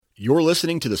You're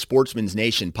listening to the Sportsman's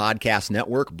Nation Podcast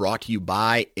Network, brought to you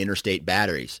by Interstate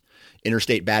Batteries.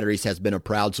 Interstate Batteries has been a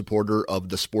proud supporter of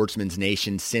the Sportsman's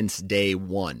Nation since day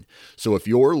one. So if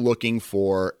you're looking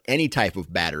for any type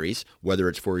of batteries, whether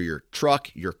it's for your truck,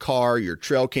 your car, your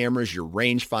trail cameras, your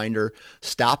rangefinder,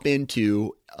 stop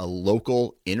into a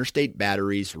local Interstate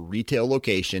Batteries retail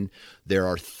location. There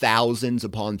are thousands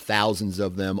upon thousands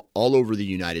of them all over the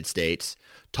United States.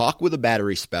 Talk with a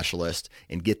battery specialist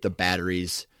and get the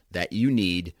batteries that you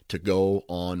need to go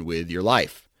on with your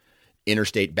life.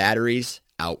 Interstate Batteries,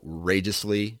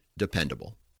 outrageously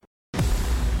dependable.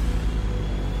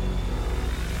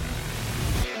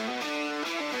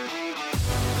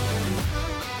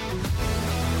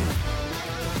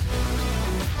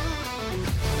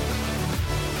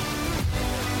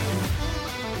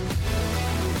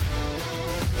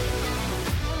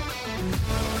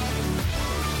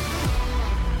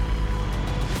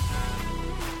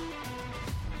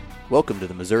 Welcome to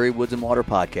the Missouri Woods and Water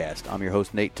Podcast. I'm your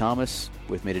host, Nate Thomas.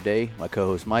 With me today, my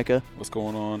co-host, Micah. What's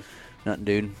going on? Nothing,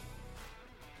 dude.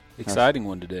 Exciting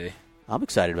one today. I'm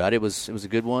excited about it. It was a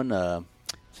good one.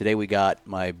 Today we got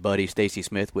my buddy Stacy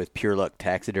Smith with Pure Luck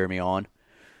Taxidermy on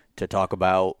to talk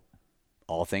about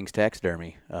all things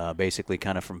taxidermy, basically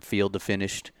kind of from field to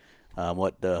finished,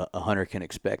 what a hunter can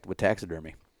expect with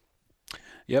taxidermy.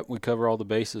 Yep, we cover all the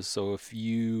bases, so if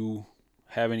you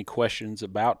have any questions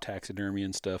about taxidermy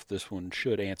and stuff, this one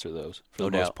should answer those for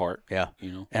the most part. Yeah,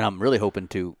 and I'm really hoping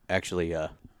to actually,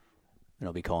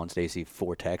 be calling Stacy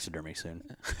for taxidermy soon.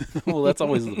 Well, that's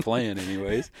always the plan,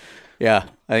 anyways. Yeah,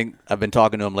 I think I've been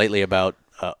talking to him lately about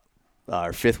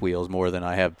our fifth wheels more than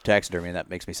I have taxidermy, and that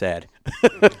makes me sad.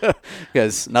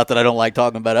 Because not that I don't like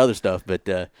talking about other stuff,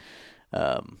 but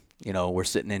we're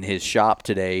sitting in his shop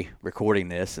today recording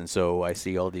this, and so I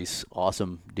see all these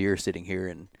awesome deer sitting here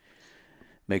and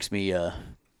gives me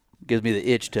the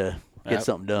itch to get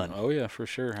something done. Oh, yeah, for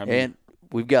sure. And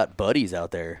we've got buddies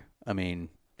out there. I mean,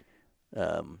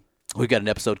 we've got an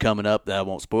episode coming up that I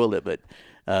won't spoil it, but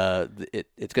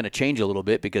it's going to change a little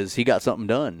bit because he got something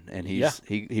done, and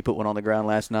he put one on the ground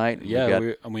last night.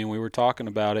 Yeah, we were talking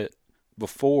about it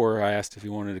before. I asked if he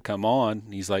wanted to come on,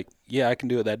 and he's like, yeah, I can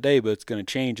do it that day, but it's going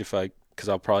to change because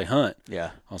I'll probably hunt.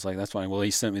 Yeah. I was like, that's fine. Well, he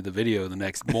sent me the video the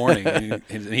next morning, and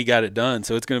he got it done.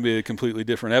 So it's going to be a completely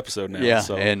different episode now. Yeah,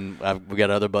 so. And we got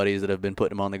other buddies that have been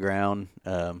putting them on the ground.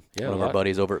 One of our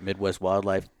buddies over at Midwest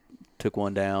Wildlife took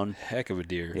one down. Heck of a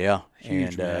deer. Yeah.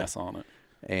 Huge mass on it.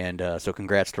 And so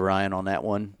congrats to Ryan on that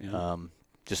one. Yeah.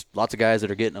 Just lots of guys that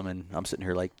are getting them, and I'm sitting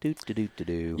here like,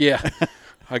 do. Yeah.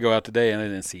 I go out today, and I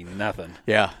didn't see nothing.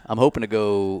 Yeah. I'm hoping to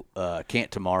go,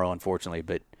 can't tomorrow, unfortunately.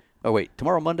 But,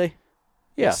 tomorrow Monday?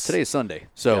 Yeah, yes. Today is Sunday.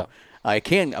 So yeah.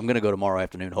 I'm going to go tomorrow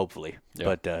afternoon, hopefully. Yeah.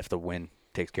 But if the wind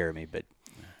takes care of me. But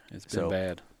it's been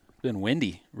bad. It's been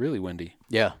windy, really windy.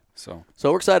 Yeah. So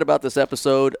we're excited about this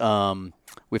episode.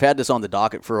 We've had this on the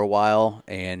docket for a while,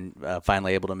 and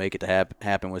finally able to make it to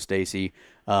happen with Stacy.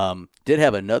 Did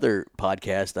have another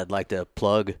podcast I'd like to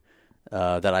plug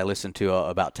that I listened to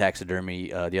about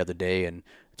taxidermy the other day, and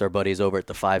it's our buddies over at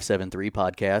the 573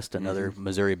 podcast, another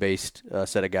Missouri-based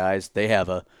set of guys. They have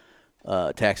a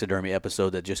taxidermy episode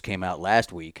that just came out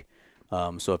last week.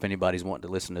 So if anybody's wanting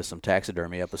to listen to some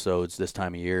taxidermy episodes this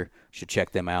time of year, should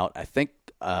check them out. I think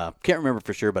can't remember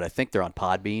for sure, but I think they're on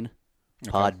Podbean.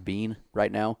 Okay. Podbean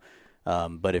right now.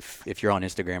 But if you're on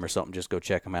Instagram or something, just go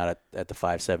check them out at the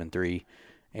 573,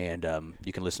 and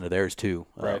you can listen to theirs too.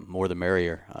 Right. More the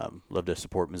merrier. Love to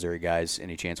support Missouri guys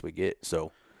any chance we get.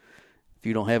 So if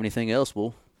you don't have anything else,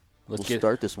 we'll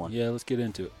start this one. Yeah, let's get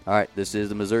into it. All right, this is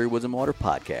the Missouri Woods and Water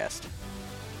Podcast.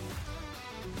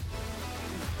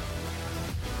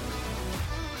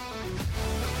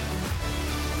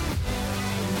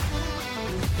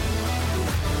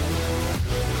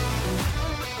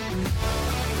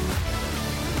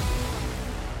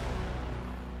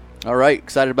 All right,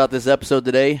 excited about this episode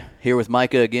today. Here with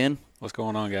Micah again. What's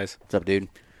going on, guys? What's up, dude?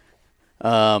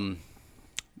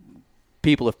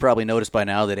 People have probably noticed by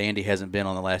now that Andy hasn't been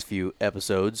on the last few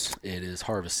episodes. It is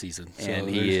harvest season. So and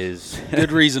he is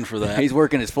good reason for that. He's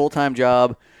working his full-time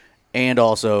job and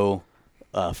also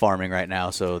farming right now,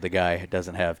 so the guy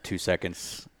doesn't have 2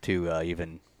 seconds to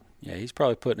even. Yeah, he's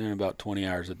probably putting in about 20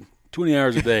 hours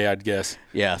a day, I'd guess.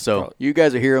 Yeah, so probably. You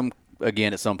guys will hear him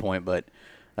again at some point, but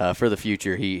for the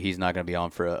future, he's not going to be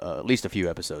on for at least a few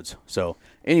episodes. So,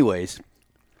 anyways,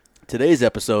 today's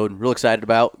episode, real excited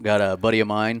about. Got a buddy of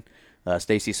mine,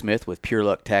 Stacy Smith with Pure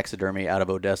Luck Taxidermy out of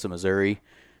Odessa, Missouri,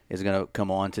 is going to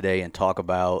come on today and talk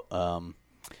about,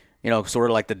 sort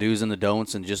of like the do's and the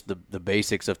don'ts and just the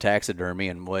basics of taxidermy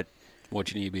and what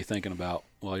you need to be thinking about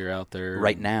while you're out there.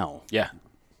 Right now. Yeah.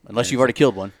 Unless you've already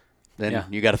killed one. then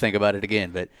you got to think about it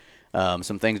again. But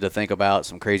some things to think about,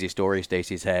 some crazy stories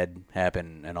Stacy's had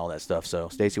happen and all that stuff. So,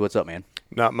 Stacy, what's up, man?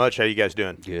 Not much. How you guys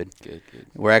doing? Good.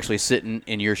 We're actually sitting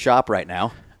in your shop right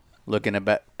now looking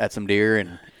at some deer,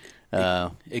 and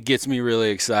it gets me really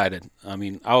excited. I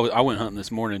mean, I went hunting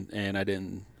this morning, and I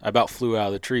about flew out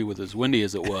of the tree with as windy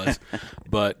as it was,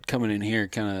 but coming in here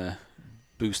kind of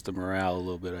boosts the morale a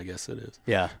little bit, I guess it is.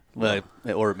 Yeah,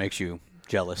 or it makes you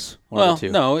jealous. Well,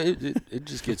 no, it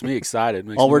just gets me excited.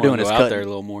 Makes all me we're wanna doing go is out cutting there a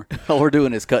little more. All we're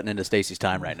doing is cutting into Stacy's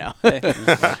time right now.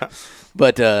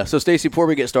 But so, Stacy, before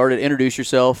we get started, introduce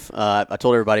yourself. I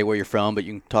told everybody where you're from, but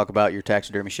you can talk about your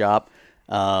taxidermy shop.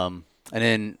 And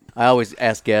then I always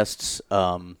ask guests,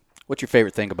 what's your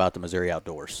favorite thing about the Missouri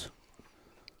outdoors?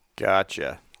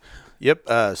 Gotcha.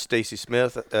 Yep, Stacy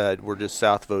Smith. We're just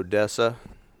south of Odessa.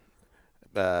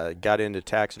 Got into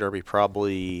taxidermy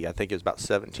probably, I think it was about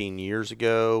 17 years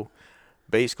ago.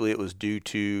 Basically, it was due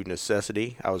to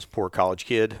necessity. I was a poor college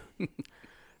kid,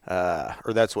 or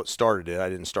that's what started it. I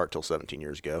didn't start till 17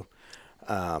 years ago.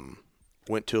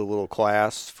 Went to a little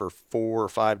class for 4 or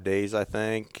 5 days, I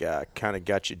think. Kind of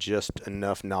got you just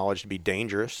enough knowledge to be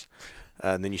dangerous.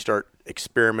 And then you start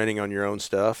experimenting on your own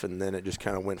stuff, and then it just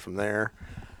kind of went from there.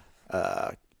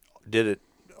 Did it,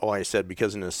 like I said,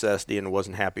 because of necessity, and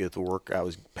wasn't happy with the work I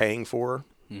was paying for,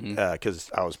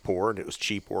 because I was poor and it was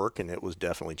cheap work, and it was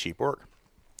definitely cheap work.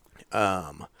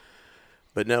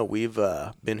 But no, we've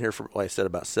been here for, like I said,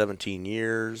 about 17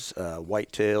 years.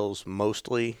 Whitetails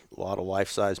mostly, a lot of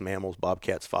life-size mammals,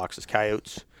 bobcats, foxes,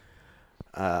 coyotes.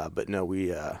 But no,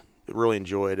 we really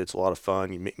enjoy it. It's a lot of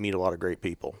fun. You meet a lot of great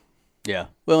people. Yeah.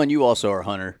 Well, and you also are a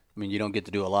hunter. I mean, you don't get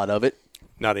to do a lot of it.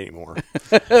 Not anymore.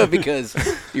 Because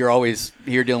you're always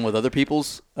here dealing with other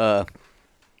people's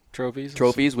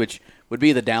trophies, which would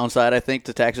be the downside, I think,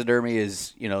 to taxidermy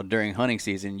is, during hunting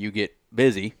season, you get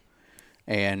busy,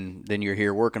 and then you're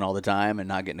here working all the time and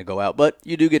not getting to go out. But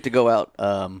you do get to go out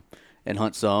and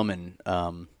hunt some,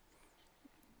 and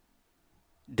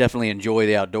definitely enjoy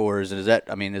the outdoors. And is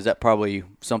that probably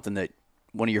something that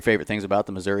one of your favorite things about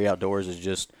the Missouri outdoors is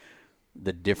just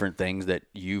the different things that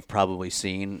you've probably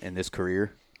seen in this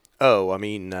career? Oh, I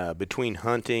mean, between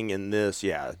hunting and this,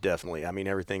 yeah, definitely. I mean,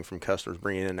 everything from customers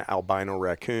bringing in an albino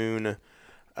raccoon,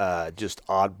 just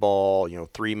oddball,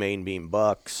 3 main beam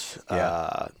bucks.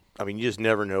 Yeah. I mean, you just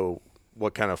never know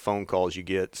what kind of phone calls you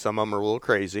get. Some of them are a little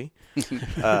crazy.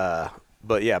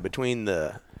 But yeah, between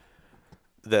just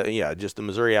the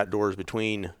Missouri outdoors,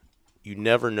 between you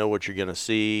never know what you're going to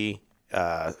see,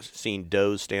 seeing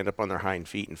does stand up on their hind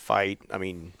feet and fight. I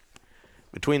mean,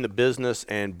 between the business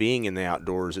and being in the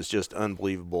outdoors, it's just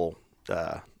unbelievable.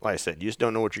 Like I said, you just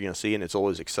don't know what you're going to see, and it's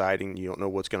always exciting. You don't know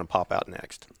what's going to pop out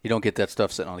next. You don't get that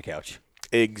stuff sitting on the couch.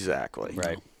 Exactly.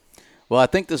 Right. Well, I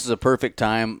think this is a perfect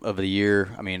time of the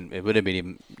year. I mean, it would have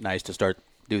been nice to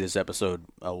do this episode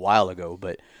a while ago,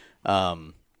 but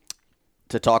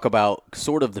to talk about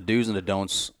sort of the do's and the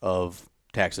don'ts of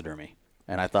taxidermy.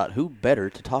 And I thought, who better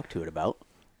to talk to it about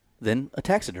than a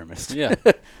taxidermist? Yeah.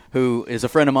 Who is a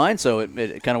friend of mine, so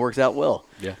it kind of works out well.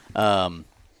 Yeah.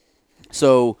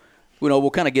 So,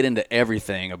 we'll kind of get into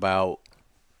everything about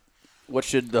what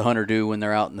should the hunter do when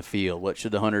they're out in the field? What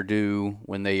should the hunter do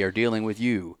when they are dealing with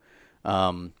you?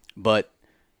 But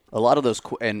a lot of those,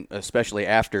 and especially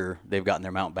after they've gotten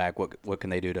their mount back, what can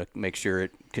they do to make sure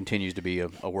it continues to be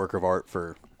a work of art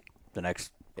for the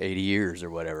next 80 years or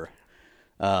whatever?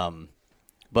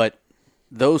 But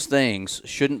those things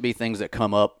shouldn't be things that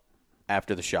come up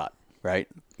after the shot, right?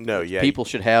 No, yeah. People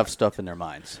should have stuff in their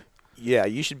minds. Yeah,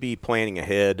 you should be planning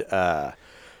ahead.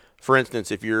 For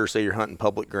instance, if you're hunting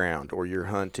public ground, or you're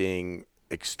hunting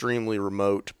extremely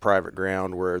remote private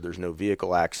ground where there's no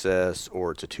vehicle access,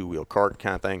 or it's a 2-wheel cart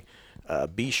kind of thing,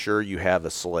 be sure you have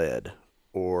a sled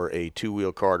or a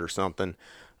 2-wheel cart or something.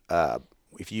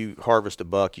 If you harvest a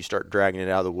buck, you start dragging it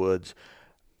out of the woods,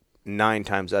 9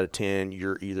 times out of 10,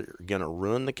 you're either going to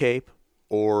ruin the cape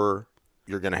or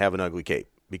you're going to have an ugly cape,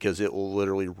 because it will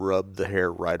literally rub the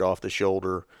hair right off the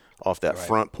shoulder, off that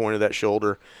front point of that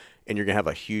shoulder, and you're going to have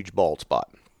a huge bald spot.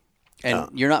 And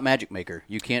you're not Magic Maker.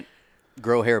 You can't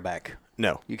grow hair back.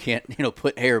 No. You can't,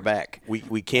 put hair back.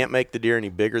 We can't make the deer any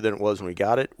bigger than it was when we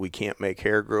got it. We can't make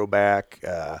hair grow back.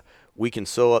 We can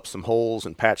sew up some holes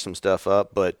and patch some stuff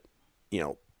up, but,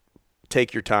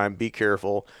 take your time, be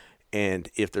careful. And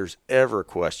if there's ever a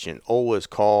question, always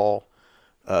call.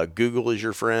 Google is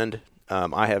your friend.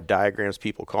 I have diagrams.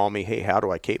 People call me, hey, how do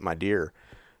I cape my deer?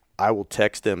 I will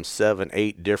text them 7,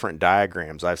 8 different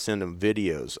diagrams. I send them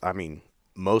videos. I mean,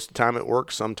 most of the time it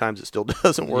works. Sometimes it still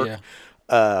doesn't work.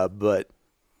 Yeah. But,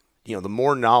 the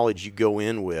more knowledge you go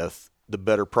in with, the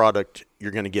better product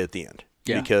you're going to get at the end.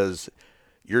 Yeah. Because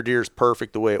your deer's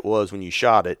perfect the way it was when you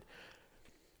shot it.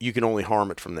 You can only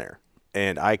harm it from there.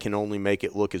 And I can only make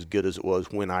it look as good as it was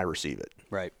when I receive it.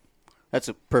 Right. That's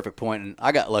a perfect point. And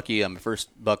I got lucky. The first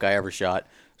buck I ever shot,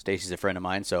 Stacy's a friend of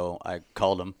mine, so I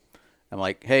called him. I'm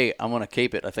like, hey, I'm going to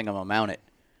cape it. I think I'm going to mount it.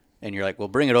 And you're like, well,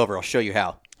 bring it over. I'll show you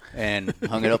how. And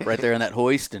hung it up right there on that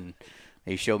hoist, and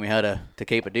he showed me how to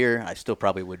cape a deer. I still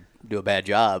probably would do a bad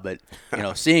job, but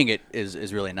seeing it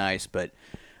is really nice. But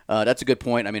that's a good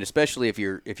point. I mean, especially if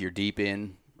you're deep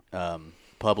in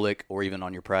public or even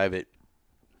on your private,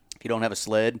 if you don't have a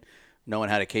sled, knowing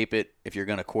how to cape it, if you're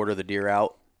going to quarter the deer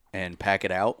out and pack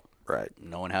it out, right?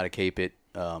 Knowing how to cape it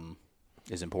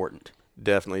is important.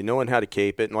 Definitely knowing how to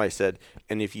cape it, and like I said,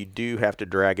 and if you do have to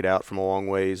drag it out from a long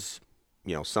ways,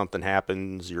 something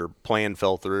happens, your plan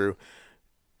fell through.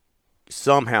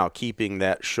 Somehow keeping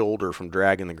that shoulder from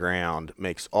dragging the ground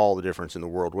makes all the difference in the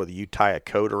world. Whether you tie a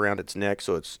coat around its neck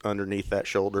so it's underneath that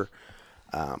shoulder,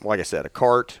 like I said, a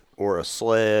cart or a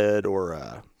sled or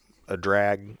a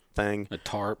drag thing, a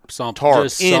tarp, something,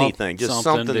 anything, just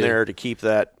something to, there to keep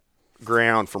that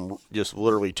ground from just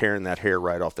literally tearing that hair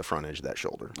right off the front edge of that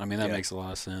shoulder. I mean, that makes a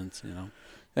lot of sense,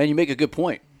 And you make a good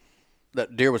point.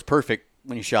 That deer was perfect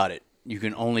when you shot it. You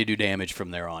can only do damage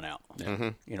from there on out. Yeah.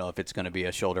 Mm-hmm. If it's going to be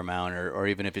a shoulder mount or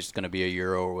even if it's going to be a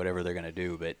Euro or whatever they're going to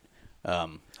do. But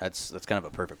that's kind of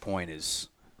a perfect point is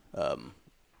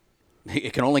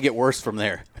it can only get worse from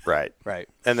there. Right. Right.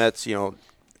 And that's,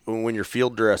 when you're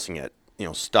field dressing it,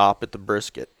 stop at the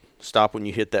brisket. Stop when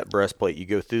you hit that breastplate. You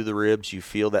go through the ribs. You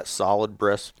feel that solid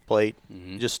breastplate.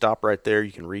 Mm-hmm. Just stop right there.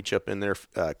 You can reach up in there,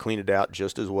 clean it out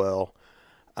just as well.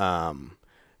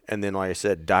 And then, like I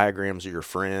said, diagrams are your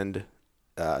friend.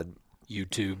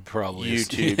 YouTube probably.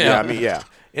 YouTube, yeah. I mean, yeah.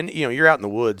 And, you're out in the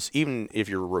woods. Even if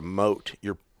you're remote,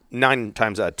 you're 9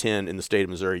 times out of 10 in the state of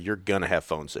Missouri, you're going to have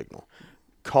phone signal.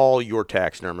 Call your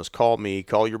taxidermist. Call me.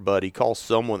 Call your buddy. Call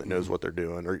someone that knows what they're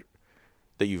doing or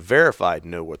that you verified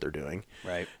know what they're doing.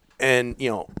 Right. And,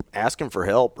 ask them for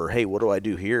help or, hey, what do I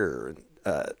do here?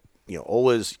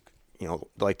 Always,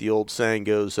 like the old saying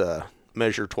goes,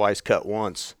 measure twice, cut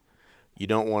once. You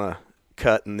don't want to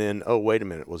cut and then, oh, wait a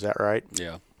minute, was that right?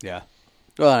 Yeah. Yeah.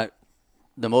 Well,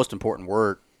 the most important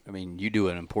work, I mean, you do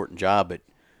an important job, but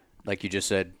like you just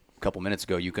said a couple minutes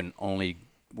ago, you can only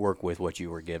work with what you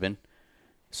were given.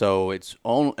 So it's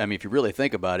only, I mean, if you really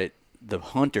think about it, the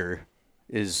hunter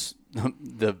is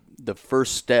the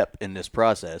first step in this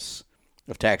process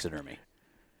of taxidermy.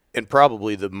 And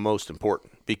probably the most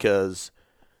important because,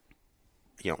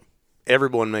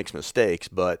 everyone makes mistakes,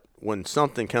 but when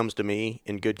something comes to me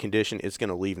in good condition, it's going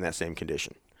to leave in that same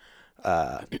condition.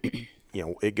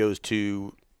 It goes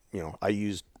to, I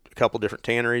used a couple different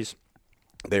tanneries.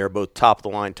 They are both top of the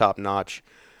line, top notch,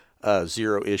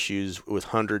 zero issues with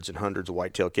hundreds and hundreds of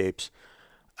whitetail capes.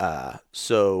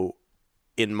 So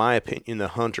in my opinion, the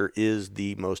hunter is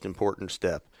the most important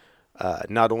step.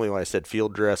 Not only, like I said,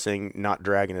 field dressing, not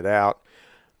dragging it out,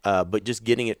 but just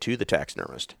getting it to the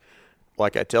taxidermist.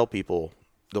 Like I tell people,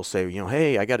 they'll say,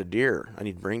 hey, I got a deer I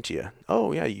need to bring to you.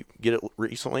 Oh, yeah, you get it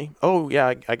recently? Oh,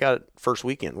 yeah, I got it first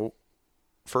weekend. Well,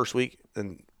 first week,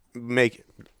 and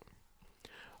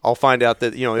I'll find out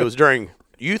that, it was during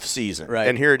youth season. Right.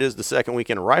 And here it is the second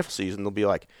weekend of rifle season. They'll be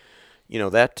like,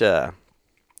 that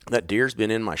deer's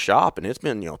been in my shop, and it's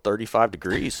been, 35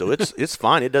 degrees, so it's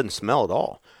fine. It doesn't smell at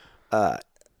all.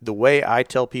 The way I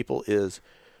tell people is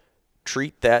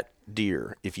treat that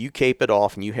deer. If you cape it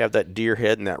off and you have that deer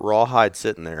head and that raw hide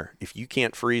sitting there, if you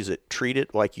can't freeze it, treat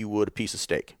it like you would a piece of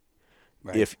steak.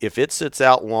 Right. If it sits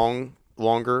out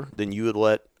longer than you would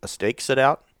let a steak sit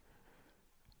out,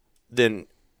 then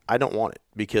I don't want it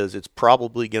because it's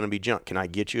probably going to be junk. Can I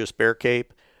get you a spare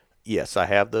cape? Yes, I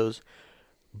have those.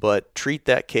 But treat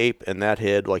that cape and that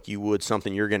head like you would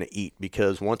something you're going to eat,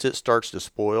 because once it starts to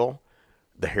spoil,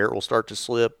 the hair will start to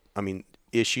slip. It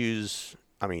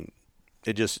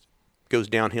just goes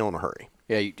downhill in a hurry.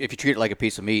 Yeah, if you treat it like a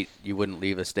piece of meat, you wouldn't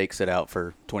leave a steak sit out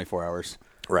for 24 hours.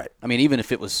 Right. I mean, even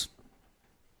if it was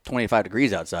 25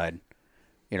 degrees outside,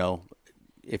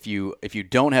 if you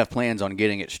don't have plans on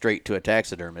getting it straight to a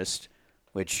taxidermist,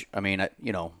 which, I mean,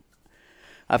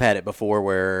 I've had it before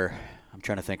where I'm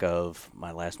trying to think of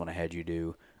my last one I had you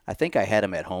do. I think I had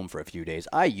them at home for a few days.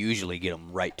 I usually get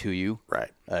them right to you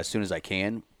as soon as I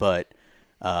can, but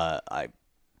I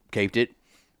caped it.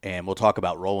 And we'll talk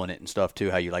about rolling it and stuff, too,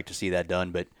 how you like to see that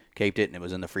done. But caped it, and it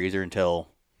was in the freezer until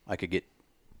I could get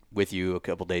with you a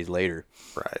couple days later.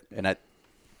 Right. And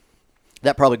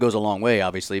that probably goes a long way,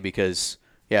 obviously, because,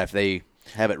 if they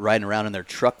have it riding around in their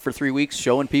truck for 3 weeks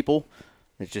showing people,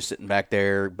 it's just sitting back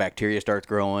there, bacteria starts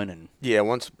growing. And yeah,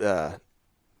 once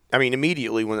I mean,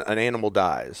 immediately when an animal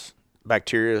dies,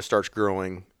 bacteria starts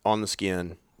growing on the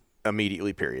skin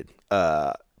immediately, period.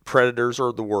 Predators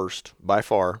are the worst by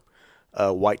far.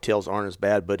 Whitetails aren't as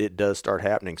bad, but it does start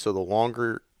happening. So the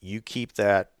longer you keep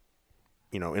that,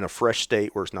 in a fresh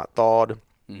state where it's not thawed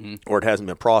or it hasn't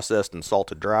been processed and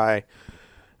salted dry,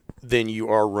 then you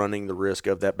are running the risk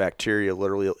of that bacteria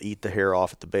literally will eat the hair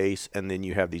off at the base, and then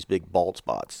you have these big bald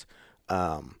spots.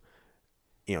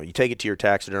 You take it to your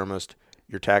taxidermist.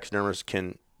 Your taxidermist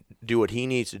can do what he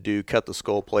needs to do, cut the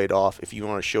skull plate off. If you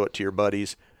want to show it to your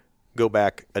buddies, go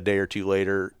back a day or two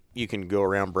later. You can go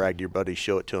around, brag to your buddies,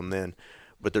 show it to them then.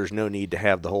 But there's no need to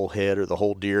have the whole head or the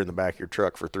whole deer in the back of your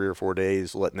truck for 3 or 4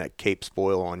 days, letting that cape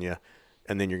spoil on you,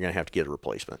 and then you're going to have to get a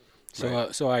replacement.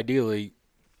 So ideally,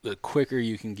 the quicker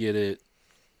you can get it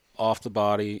off the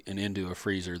body and into a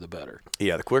freezer, the better.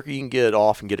 Yeah, the quicker you can get it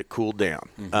off and get it cooled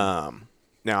down.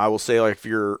 Now, I will say, like, if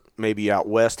you're maybe out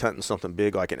west hunting something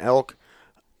big like an elk,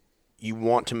 you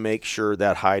want to make sure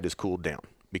that hide is cooled down,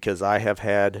 because I have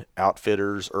had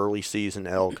outfitters, early season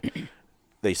elk,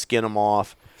 they skin them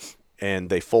off and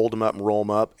they fold them up and roll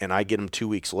them up, and I get them 2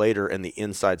 weeks later and the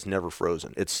inside's never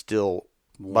frozen. It's still,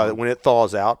 when it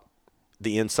thaws out,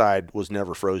 the inside was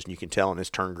never frozen. You can tell, and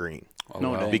it's turned green.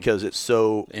 Because it's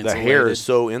so insulated. The hair is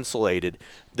so insulated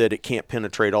that it can't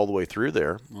penetrate all the way through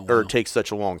there, or it takes such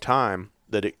a long time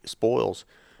that it spoils.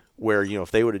 Where,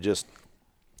 if they would have just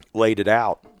laid it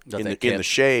out in the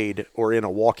shade or in a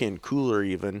walk-in cooler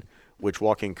even, which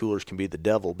walk-in coolers can be the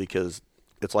devil because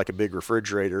it's like a big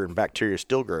refrigerator and bacteria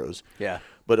still grows. Yeah.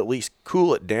 But at least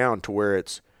cool it down to where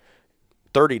it's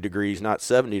 30 degrees, not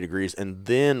 70 degrees, and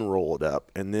then roll it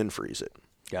up and then freeze it.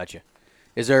 Gotcha.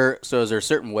 Is there a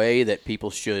certain way that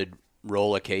people should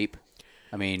roll a cape?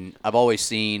 I mean, I've always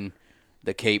seen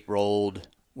the cape rolled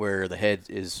where the head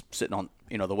is sitting on,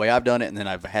 the way I've done it, and then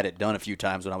I've had it done a few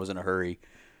times when I was in a hurry,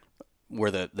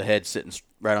 where the head's sitting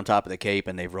right on top of the cape,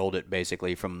 and they've rolled it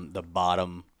basically from the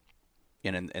bottom,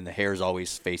 and the hair's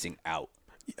always facing out.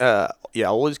 Yeah,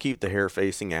 always keep the hair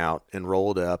facing out and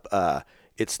roll it up.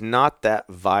 It's not that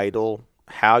vital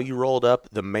how you roll it up.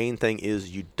 The main thing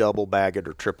is you double bag it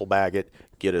or triple bag it,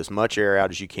 get as much air out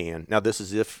as you can. Now, this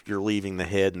is if you're leaving the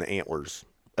head and the antlers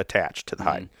attached to the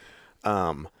hide.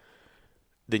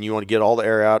 Then you want to get all the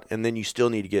air out, and then you still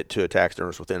need to get to a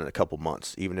taxidermist within a couple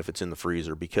months, even if it's in the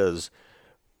freezer, because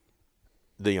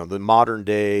the modern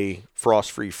day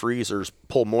frost-free freezers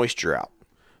pull moisture out.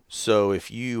 So if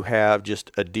you have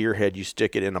just a deer head, you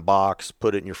stick it in a box,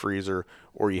 put it in your freezer,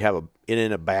 or you have it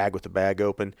in a bag with the bag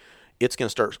open, it's going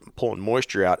to start pulling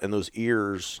moisture out, and those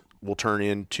ears will turn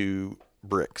into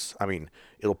bricks. I mean,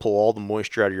 it'll pull all the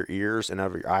moisture out of your ears and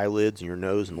out of your eyelids and your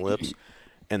nose and lips,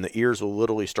 and the ears will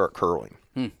literally start curling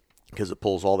because it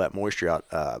pulls all that moisture out.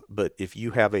 But if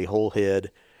you have a whole head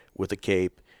with a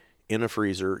cape in a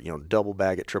freezer, double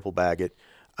bag it, triple bag it.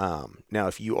 Now,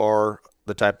 if you are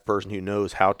the type of person who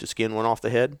knows how to skin one off the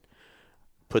head,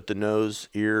 put the nose,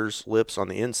 ears, lips on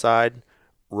the inside,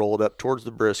 roll it up towards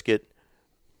the brisket,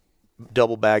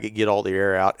 double bag it, get all the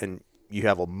air out, and you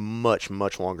have a much,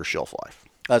 much longer shelf life.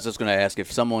 I was just going to ask,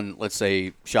 if someone, let's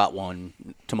say, shot one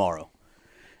tomorrow,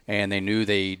 and they knew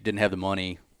they didn't have the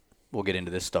money, we'll get into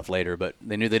this stuff later, but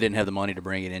they knew they didn't have the money to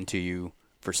bring it into you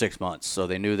for 6 months, so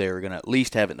they knew they were going to at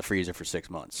least have it in the freezer for 6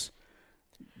 months.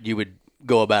 You would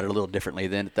go about it a little differently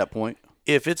then at that point?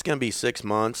 If it's going to be 6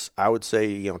 months, I would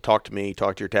say, talk to me,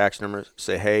 talk to your taxidermist,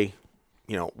 say, hey,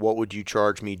 what would you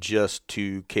charge me just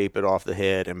to cape it off the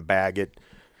head and bag it?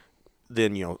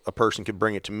 Then, a person could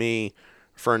bring it to me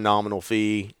for a nominal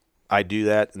fee. I do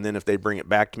that. And then if they bring it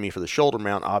back to me for the shoulder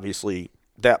mount, obviously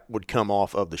that would come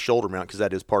off of the shoulder mount because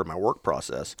that is part of my work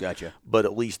process. Gotcha. But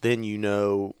at least then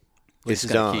it's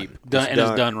done.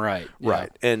 It's done right.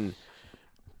 Right. Yeah. And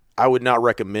I would not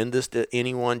recommend this to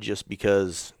anyone just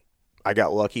because I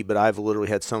got lucky, but I've literally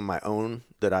had some of my own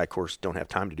that I, of course, don't have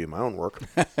time to do my own work.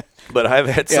 But I've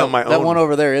had some of my own. That one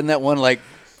over there, isn't that one like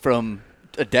from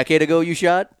a decade ago you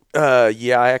shot?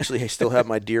 Yeah, I actually still have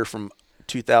my deer from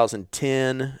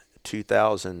 2010,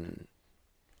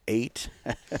 2008,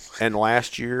 and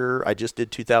last year I just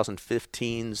did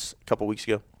 2015's a couple weeks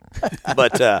ago.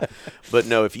 But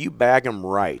no, if you bag them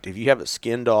right, if you have it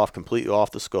skinned off, completely off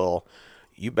the skull,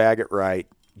 you bag it right,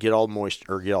 get all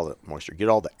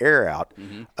the air out,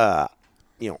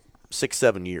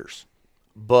 6-7 years.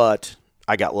 But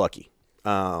I got lucky.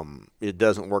 It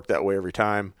doesn't work that way every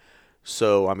time.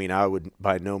 So, I would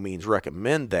by no means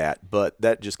recommend that, but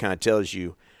that just kind of tells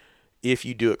you if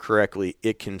you do it correctly,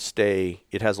 it can stay,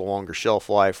 it has a longer shelf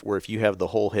life, where if you have the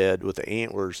whole head with the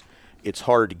antlers, it's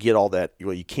hard to get all that,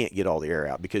 you can't get all the air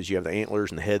out because you have the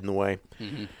antlers and the head in the way.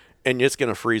 Mm-hmm. And it's going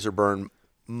to freeze or burn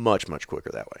much, much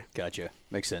quicker that way. Gotcha.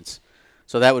 Makes sense.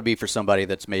 So that would be for somebody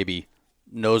that's maybe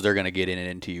knows they're going to get in and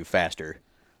into you faster.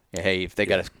 Yeah, hey, if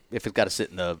it's got to sit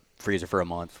in the freezer for a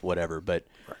month, whatever. But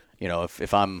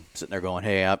if I'm sitting there going,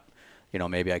 hey,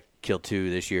 maybe I killed 2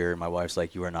 this year, and my wife's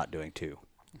like, you are not doing 2.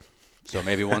 So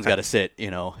maybe one's got to sit,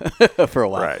 for a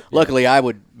while. Right. Luckily, I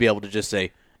would be able to just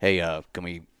say, hey, can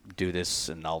we do this?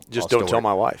 And I'll don't tell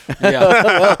my wife.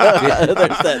 Yeah.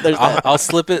 There's that. I'll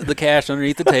slip the cash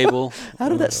underneath the table. How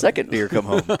did that second deer come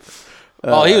home?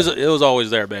 It was always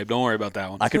there, babe. Don't worry about that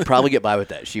one. I could probably get by with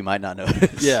that. She might not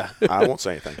notice. Yeah. I won't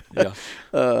say anything. Yeah.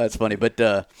 That's funny. But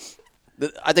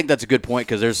I think that's a good point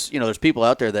because there's people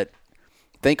out there that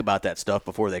think about that stuff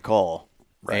before they call.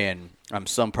 Right. And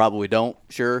some probably don't,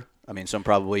 sure. I mean, some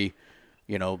probably,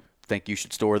 think you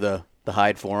should store the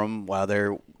hide for them while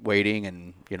they're waiting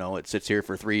and, it sits here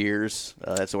for 3 years,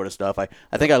 that sort of stuff. I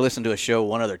think I listened to a show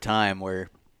one other time where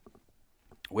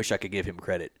I wish I could give him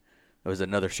credit. It was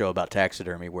another show about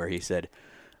taxidermy where he said,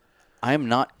 I am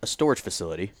not a storage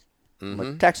facility. I'm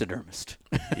a taxidermist.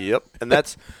 Yep. And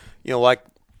that's, like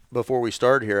before we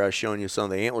started here, I was showing you some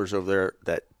of the antlers over there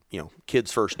that,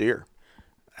 kid's first deer.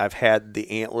 I've had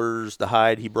the antlers, the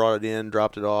hide, he brought it in,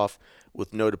 dropped it off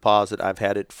with no deposit. I've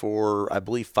had it for, I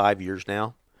believe, 5 years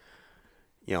now.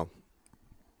 No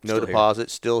Still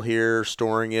deposit, still here,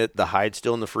 storing it. The hide's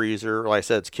still in the freezer. Like I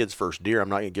said, it's kid's first deer. I'm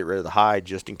not going to get rid of the hide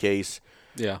just in case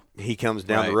he comes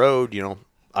down the road.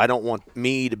 I don't want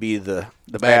me to be the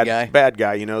bad guy,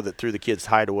 that threw the kid's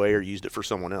hide away or used it for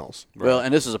someone else. Well,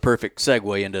 and this is a perfect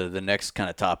segue into the next kind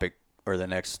of topic or the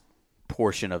next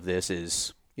portion of this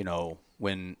is,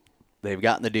 when they've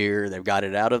gotten the deer, they've got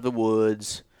it out of the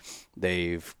woods,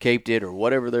 they've caped it or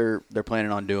whatever they're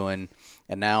planning on doing,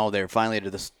 and now they're finally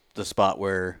to the spot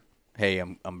where, hey,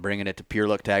 I'm bringing it to Pure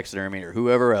Luck Taxidermy or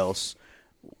whoever else.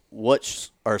 What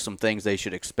are some things they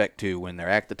should expect to when they're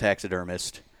at the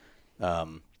taxidermist,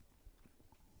 ready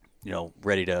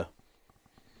to,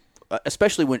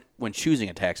 especially when choosing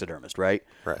a taxidermist, right?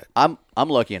 Right. I'm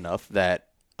lucky enough that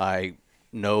I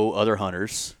know other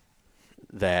hunters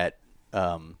that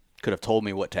could have told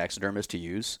me what taxidermist to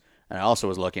use, and I also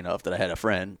was lucky enough that I had a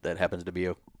friend that happens to be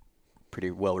a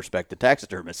pretty well-respected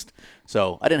taxidermist.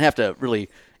 So I didn't have to really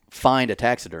find a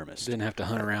taxidermist. Didn't have to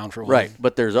hunt around for one. Right,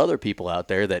 but there's other people out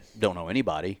there that don't know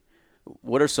anybody.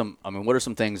 What are some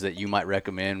things that you might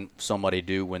recommend somebody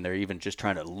do when they're even just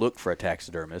trying to look for a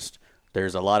taxidermist?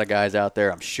 There's a lot of guys out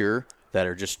there, I'm sure, that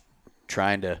are just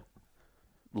trying to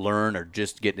learn or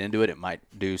just getting into it. It might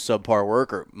do subpar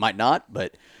work or might not,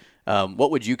 but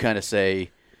what would you kind of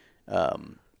say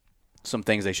some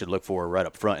things they should look for right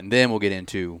up front? And then we'll get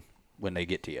into when they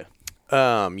get to you.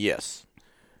 Yes.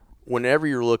 Whenever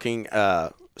you're looking,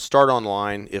 start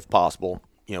online if possible.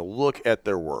 Look at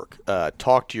their work.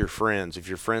 Talk to your friends. If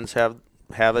your friends have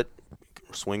it,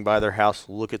 swing by their house,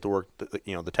 look at the work that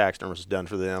the taxidermist has done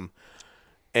for them.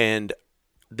 And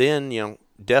then,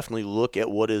 definitely look at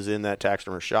what is in that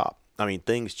taxidermist shop. I mean,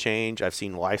 things change. I've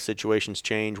seen life situations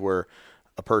change where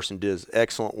a person does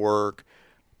excellent work,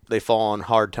 they fall on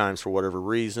hard times for whatever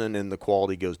reason, and the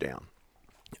quality goes down.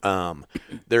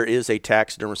 There is a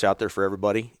taxidermist out there for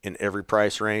everybody in every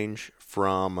price range,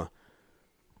 from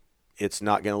it's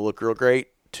not going to look real great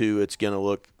to it's going to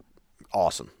look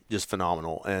awesome, just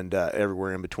phenomenal, and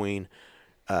everywhere in between.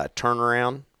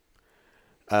 Turnaround.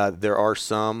 There are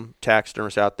some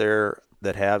taxidermists out there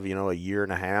that have, a year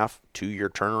and a half, 2-year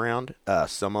turnaround.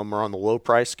 Some of them are on the low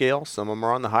price scale. Some of them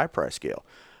are on the high price scale.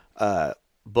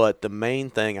 But the main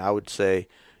thing I would say,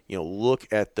 look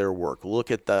at their work.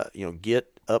 Look at get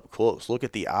up close. Look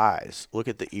at the eyes. Look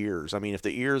at the ears. I mean, if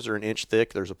the ears are an inch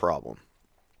thick, there's a problem.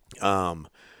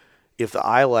 If the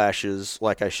eyelashes,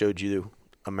 like I showed you,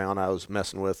 amount I was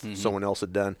messing with, someone else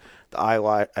had done,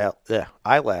 the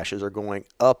eyelashes are going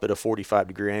up at a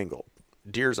 45-degree angle.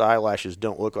 Deer's eyelashes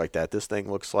don't look like that. This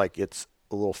thing looks like it's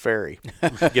a little fairy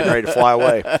getting ready to fly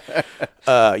away.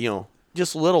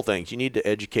 Just little things. You need to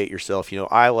educate yourself.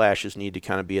 Eyelashes need to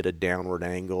kind of be at a downward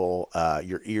angle.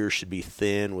 Your ears should be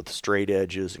thin with straight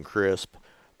edges and crisp.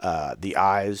 The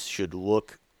eyes should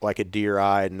look like a deer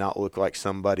eye and not look like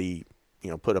somebody,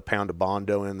 put a pound of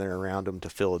Bondo in there around them to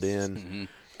fill it in.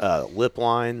 Lip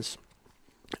lines,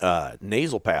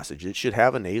 nasal passage. It should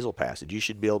have a nasal passage. You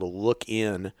should be able to look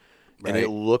in and it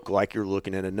look like you're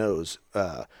looking at a nose.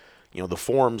 The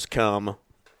forms come,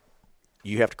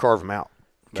 you have to carve them out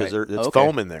because it's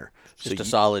foam in there. Just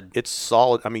solid. It's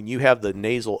solid. I mean, you have the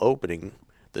nasal opening,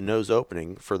 the nose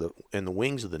opening and the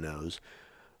wings of the nose,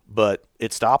 but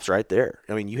it stops right there.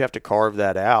 I mean, you have to carve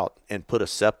that out and put a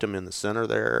septum in the center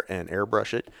there and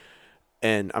airbrush it.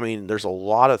 And I mean, there's a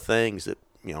lot of things that,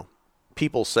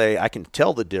 people say I can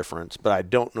tell the difference, but I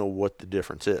don't know what the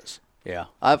difference is. Yeah,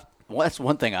 that's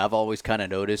one thing I've always kind of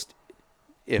noticed.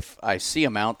 If I see a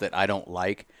mount that I don't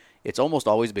like, it's almost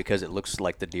always because it looks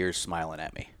like the deer's smiling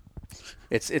at me.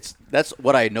 That's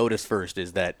what I noticed first,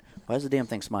 is that why is the damn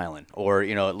thing smiling? Or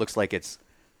it looks like it's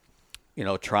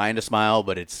trying to smile,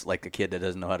 but it's like a kid that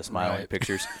doesn't know how to smile in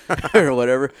pictures or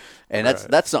whatever. And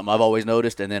that's something I've always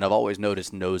noticed. And then I've always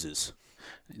noticed noses.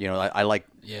 I like.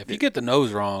 Yeah, if you get the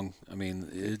nose wrong, I mean,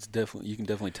 it's definitely, you can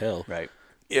definitely tell. Right.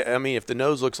 Yeah, I mean, if the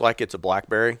nose looks like it's a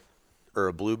blackberry or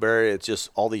a blueberry, it's just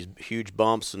all these huge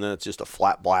bumps, and then it's just a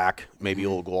flat black, maybe a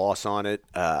little gloss on it.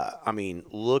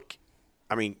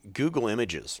 Google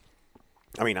images.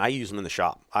 I mean, I use them in the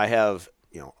shop. I have,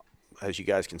 as you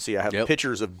guys can see, I have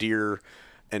pictures of deer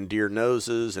and deer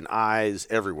noses and eyes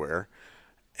everywhere,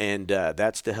 and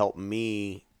that's to help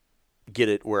me get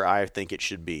it where I think it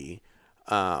should be.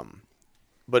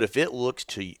 But if it looks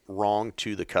wrong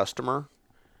to the customer,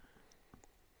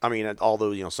 I mean,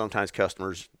 although, sometimes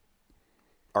customers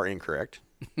are incorrect.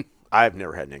 I've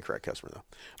never had an incorrect customer, though.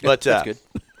 But, that's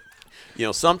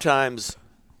good. Sometimes,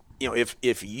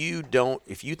 if you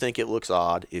think it looks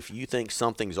odd, if you think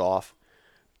something's off,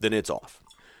 then it's off.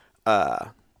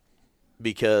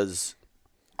 Because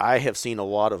I have seen a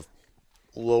lot of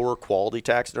lower quality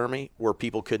taxidermy where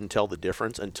people couldn't tell the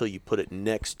difference until you put it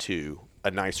next to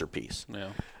a nicer piece. Yeah.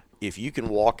 If you can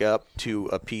walk up to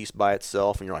a piece by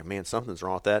itself and you're like, man, something's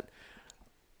wrong with that,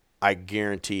 I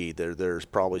guarantee there's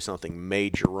probably something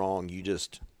major wrong. You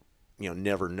just,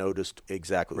 never noticed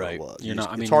exactly what it was.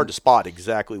 It's hard to spot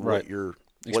exactly what you're.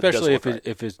 Especially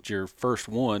if it's your first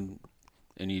one,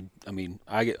 and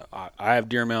I have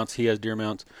deer mounts. He has deer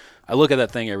mounts. I look at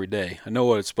that thing every day. I know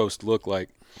what it's supposed to look like.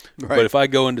 Right. But if I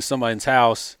go into somebody's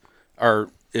house,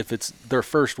 or if it's their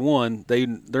first one,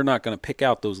 they're not going to pick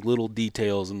out those little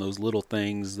details and those little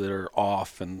things that are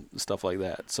off and stuff like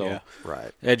that. So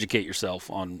educate yourself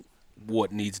on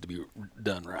what needs to be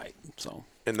done right. So.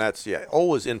 And that's,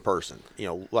 always in person.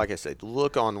 Like I said,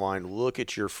 look online, look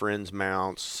at your friends'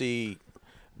 mounts, see,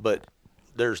 but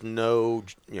there's no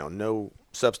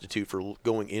substitute for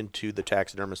going into the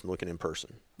taxidermist and looking in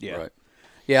person. Yeah. Right.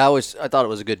 Yeah, I thought it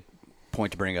was a good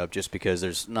point to bring up, just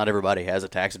because not everybody has a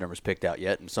taxidermist picked out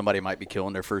yet, and somebody might be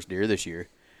killing their first deer this year.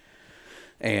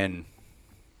 And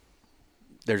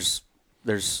there's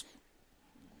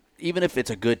even if it's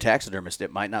a good taxidermist,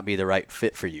 it might not be the right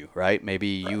fit for you, right? Maybe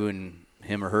you and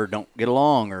him or her don't get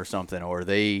along or something, or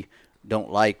they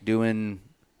don't like doing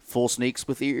full sneaks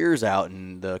with your ears out,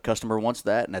 and the customer wants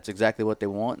that, and that's exactly what they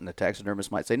want, and the taxidermist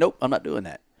might say, nope, I'm not doing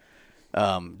that.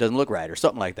 Doesn't look right, or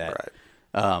something like that. Right.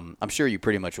 I'm sure you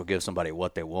pretty much will give somebody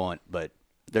what they want, but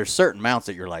there's certain mounts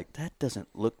that you're like, that doesn't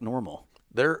look normal.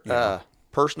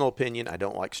 Personal opinion, I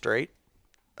don't like straight,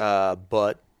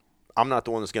 but I'm not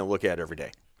the one that's going to look at it every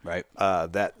day. Right.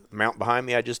 That mount behind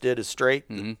me I just did is straight.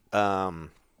 Mm-hmm.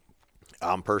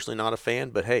 I'm personally not a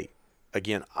fan, but hey,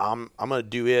 again, I'm going to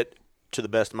do it to the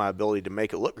best of my ability to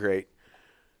make it look great,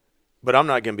 but I'm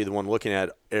not going to be the one looking at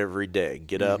it every day.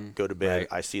 Get up, go to bed. Right.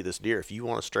 I see this deer. If you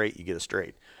want a straight, you get a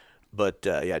straight. But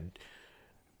and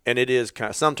it is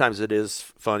sometimes it is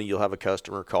funny. You'll have a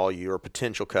customer call you, or a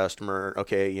potential customer.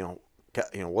 Okay,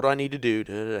 what do I need to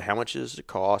do? How much does it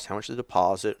cost? How much is the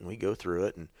deposit? And we go through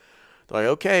it, and they're like,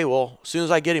 okay, well, as soon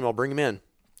as I get him, I'll bring him in.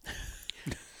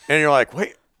 And you're like,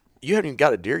 wait, you haven't even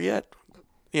got a deer yet?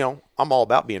 I'm all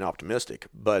about being optimistic,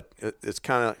 but it's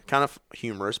kind of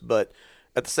humorous. But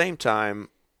at the same time,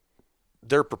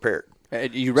 they're prepared.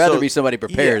 You'd rather be somebody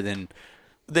prepared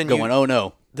than going, oh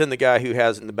no. Then the guy who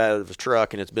has it in the bed of his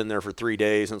truck and it's been there for 3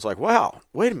 days, and it's like, wow,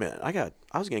 wait a minute, I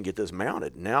was going to get this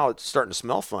mounted. Now it's starting to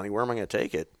smell funny. Where am I going to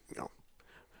take it?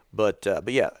 But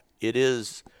yeah, it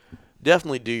is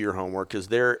definitely do your homework, because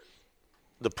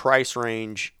the price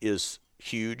range is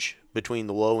huge between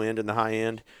the low end and the high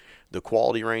end. The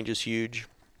quality range is huge,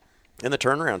 and the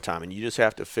turnaround time, and you just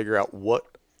have to figure out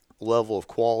what level of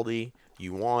quality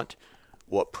you want,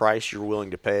 what price you're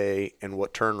willing to pay, and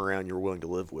what turnaround you're willing to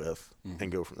live with,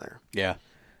 and go from there. Yeah.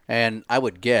 And I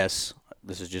would guess,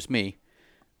 this is just me,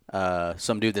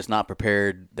 some dude that's not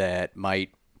prepared that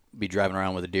might be driving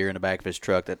around with a deer in the back of his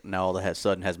truck that now all of a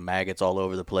sudden has maggots all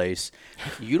over the place.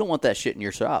 You don't want that shit in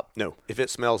your shop. No. If it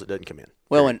smells, it doesn't come in.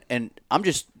 Well, and I'm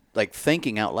just like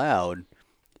thinking out loud,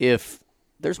 if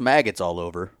there's maggots all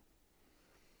over,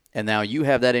 and now you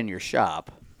have that in your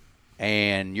shop,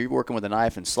 and you're working with a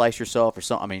knife and slice yourself or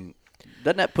something, I mean,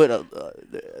 doesn't that put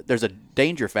there's a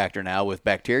danger factor now with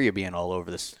bacteria being all over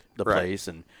the place?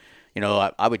 And,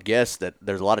 I would guess that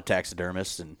there's a lot of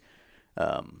taxidermists and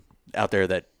out there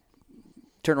that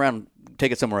turn around and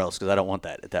take it somewhere else because I don't want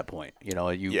that at that point. You know,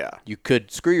 you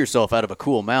could screw yourself out of a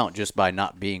cool mount just by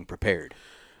not being prepared.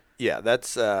 Yeah,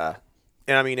 that's and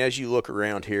I mean, as you look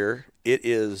around here, it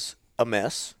is a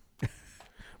mess,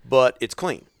 but it's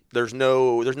clean. There's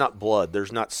not blood.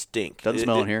 There's not stink. Doesn't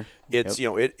smell in here. It's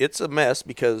it's a mess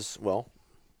because, well,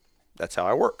 that's how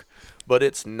I work. But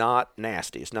it's not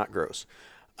nasty. It's not gross.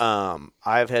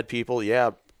 I've had people,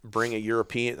 bring a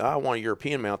European. I want a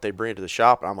European mount. They bring it to the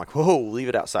shop, and I'm like, whoa, leave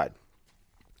it outside.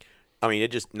 I mean,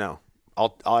 no.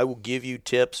 I will give you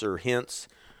tips or hints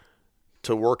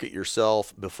to work it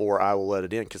yourself before I will let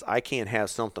it in, because I can't have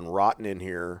something rotten in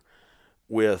here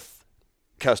with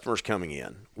customers coming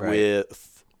in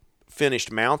with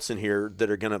finished mounts in here that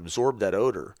are going to absorb that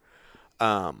odor.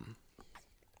 And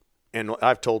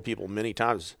I've told people many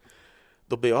times,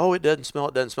 they'll be, oh, it doesn't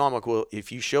smell. I'm like, well,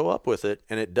 if you show up with it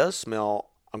and it does smell,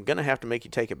 I'm going to have to make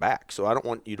you take it back. So I don't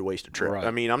want you to waste a trip. Right.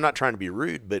 I mean, I'm not trying to be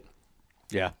rude, but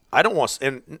Yeah. I don't want,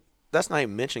 and that's not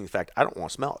even mentioning the fact I don't want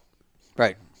to smell it.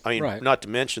 Right. I mean, not to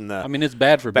mention the. I mean, it's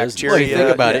bad for bacteria. Well, you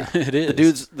think about Yeah, it. it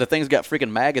is. The thing's got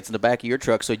freaking maggots in the back of your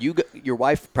truck. So your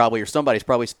wife probably or somebody's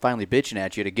probably finally bitching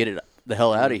at you to get it the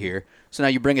hell out of here. So now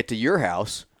you bring it to your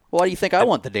house. Well, why do you think I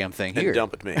want the damn thing here? And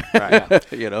dump it to me.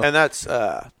 Right. You know. And that's,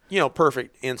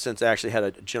 perfect instance. I actually had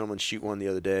a gentleman shoot one the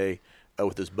other day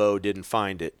with his bow, didn't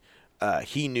find it.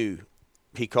 He knew.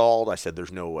 He called. I said,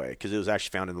 there's no way, because it was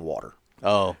actually found in the water.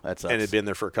 Oh, that sucks. And it had been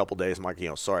there for a couple of days. I'm like,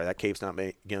 sorry, that cave's not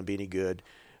going to be any good.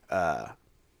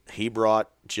 He brought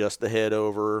just the head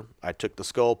over. I took the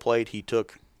skull plate. He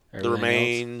took the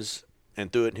remains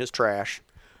and threw it in his trash.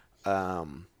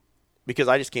 Because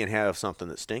I just can't have something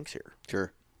that stinks here.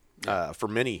 Sure. For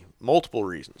multiple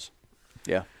reasons.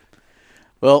 Yeah.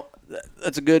 Well,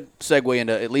 that's a good segue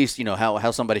into at least,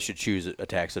 how somebody should choose a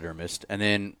taxidermist. And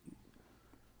then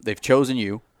they've chosen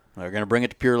you. They're going to bring it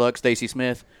to Pure Luck, Stacy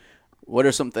Smith. What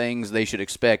are some things they should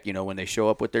expect, when they show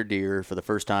up with their deer for the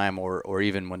first time or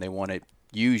even when they want to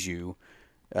use you?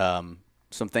 Some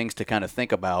things to kind of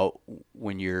think about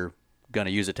when you're going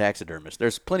to use a taxidermist.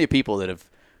 There's plenty of people that have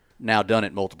now done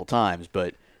it multiple times,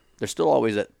 but there's still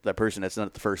always that person that's done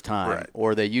it the first time. Right.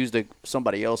 Or they used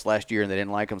somebody else last year and they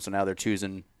didn't like them, so now they're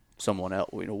choosing someone else.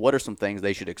 What are some things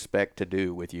they should expect to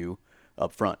do with you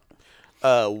up front?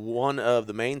 One of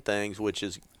the main things, which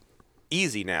is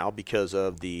easy now because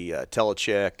of the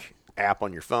Telecheck app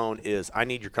on your phone, is I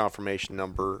need your confirmation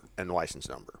number and license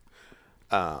number.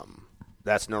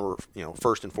 That's number,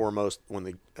 first and foremost when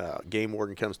the game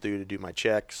warden comes through to do my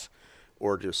checks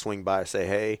or to swing by and say,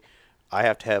 hey, I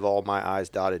have to have all my I's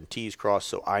dotted and T's crossed,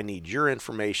 so I need your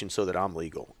information so that I'm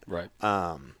legal. Right.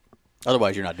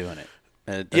 Otherwise, you're not doing it.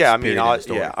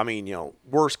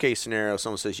 Worst case scenario,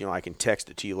 someone says, I can text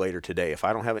it to you later today. If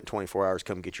I don't have it in 24 hours,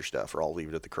 come get your stuff, or I'll leave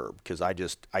it at the curb, because I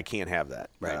can't have that.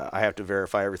 Right. I have to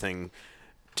verify everything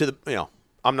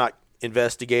I'm not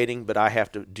investigating, but I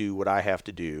have to do what I have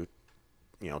to do,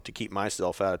 to keep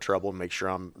myself out of trouble and make sure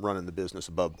I'm running the business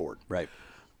above board. Right.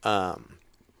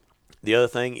 The other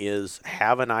thing is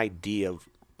have an idea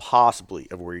possibly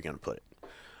of where you're going to put it.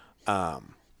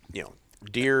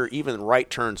 Deer, even right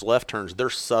turns, left turns,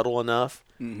 they're subtle enough.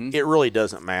 Mm-hmm. It really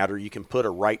doesn't matter. You can put a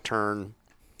right turn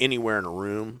anywhere in a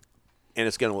room, and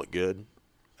it's going to look good.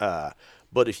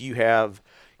 But if you have,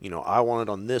 I want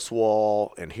it on this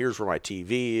wall, and here's where my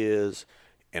TV is,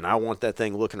 and I want that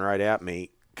thing looking right at me,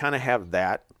 kind of have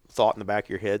that thought in the back of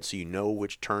your head so you know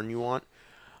which turn you want.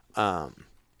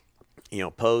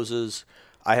 Poses.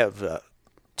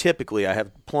 Typically, I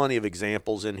have plenty of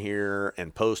examples in here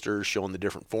and posters showing the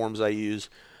different forms I use.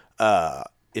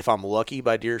 If I'm lucky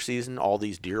by deer season, all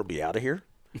these deer will be out of here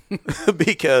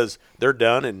because they're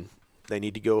done and they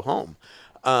need to go home.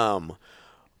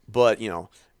 But,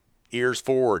 ears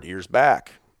forward, ears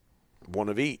back, one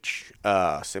of each,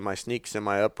 semi-sneak,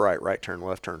 semi-upright, right turn,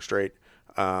 left turn, straight.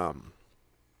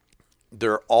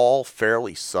 They're all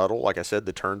fairly subtle. Like I said,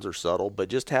 the turns are subtle, but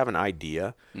just have an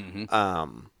idea.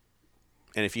 Mm-hmm.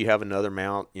 And if you have another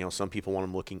mount, some people want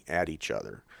them looking at each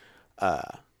other.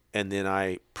 And then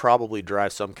I probably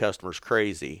drive some customers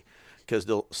crazy because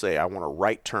they'll say, I want a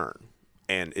right turn.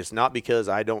 And it's not because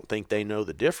I don't think they know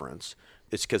the difference.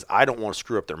 It's because I don't want to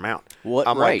screw up their mount.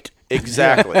 I'm right.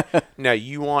 Exactly. Now,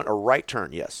 you want a right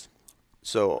turn, yes.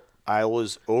 So I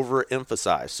was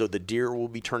overemphasized. So the deer will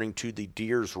be turning to the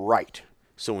deer's right.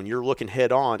 So when you're looking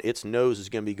head on, its nose is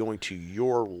going to be going to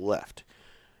your left.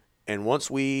 And once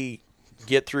we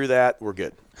get through that, we're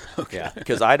good. Okay.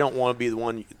 Because I don't want to be the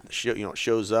one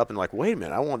shows up and like, wait a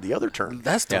minute, I want the other turn.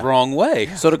 That's the wrong way.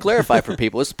 So to clarify for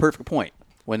people, this is a perfect point.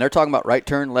 When they're talking about right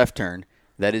turn, left turn,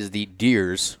 that is the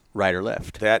deer's right or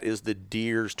left. That is the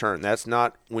deer's turn. That's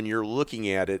not, when you're looking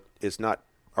at it, it's not,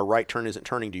 a right turn isn't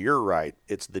turning to your right.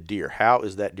 It's the deer. How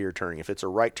is that deer turning? If it's a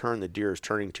right turn, the deer is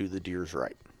turning to the deer's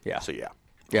right. Yeah. So, yeah.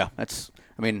 Yeah, that's.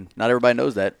 I mean, not everybody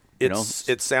knows that.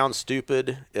 It sounds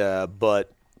stupid,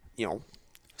 but, you know.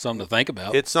 Something to think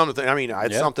about. It's something. I mean,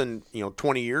 it's something,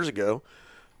 20 years ago.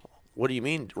 What do you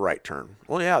mean right turn?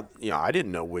 Well, yeah, I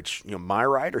didn't know which, my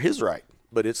right or his right.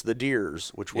 But it's the deer's.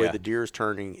 Which way the deer is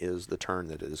turning is the turn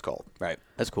that it is called. Right.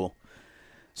 That's cool.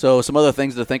 So some other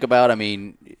things to think about. I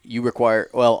mean, you require.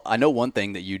 Well, I know one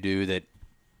thing that you do that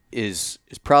is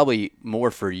probably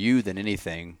more for you than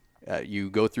anything. You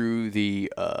go through the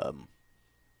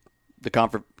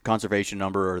conservation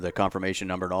number or the confirmation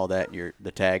number and all that,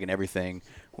 the tag and everything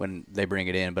when they bring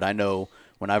it in. But I know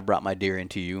when I've brought my deer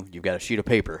into you, you've got a sheet of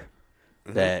paper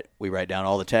that we write down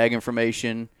all the tag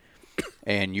information.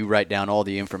 And you write down all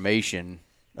the information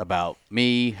about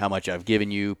me, how much I've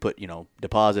given you, put,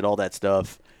 deposit, all that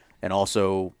stuff, and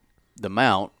also the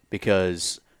mount,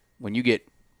 because when you get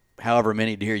however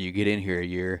many deer you get in here a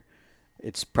year,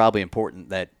 it's probably important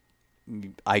that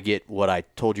I get what I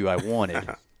told you I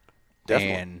wanted.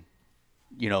 Definitely. And,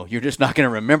 you're just not going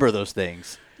to remember those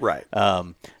things. Right.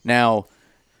 Now,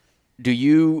 do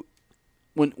you,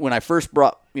 when I first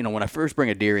bring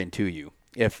a deer into you,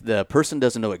 if the person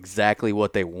doesn't know exactly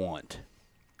what they want,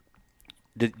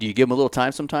 do you give them a little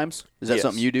time sometimes? Is that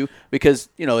something you do? Because,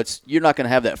 you're not going to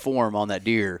have that form on that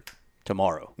deer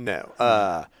tomorrow. No.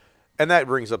 And that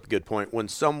brings up a good point. When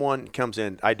someone comes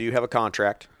in, I do have a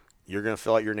contract. You're going to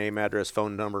fill out your name, address,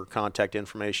 phone number, contact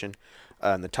information.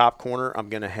 In the top corner, I'm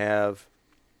going to have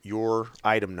your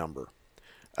item number.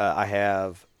 I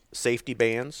have safety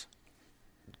bands,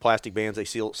 plastic bands they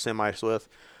seal semis with.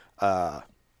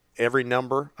 Every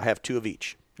number, I have 2 of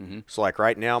each. Mm-hmm. So like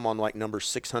right now, I'm on like number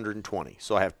 620.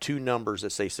 So I have 2 numbers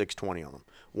that say 620 on them.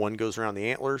 One goes around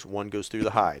the antlers, one goes through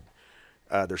the hide.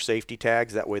 They're safety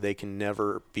tags. That way they can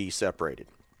never be separated.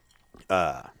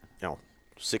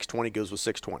 620 goes with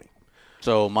 620.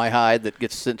 So my hide that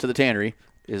gets sent to the tannery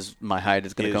is my hide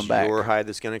that's going to come back. Your hide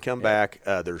that's going to come back.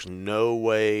 There's no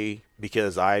way,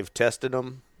 because I've tested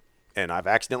them and I've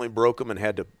accidentally broke them and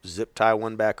had to zip tie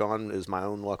one back on, is my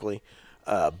own, luckily.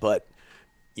 But,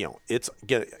 it's,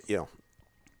 you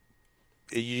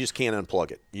just can't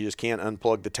unplug it. You just can't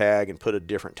unplug the tag and put a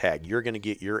different tag. You're going to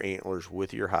get your antlers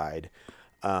with your hide.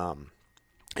 And,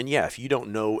 if you don't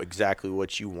know exactly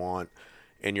what you want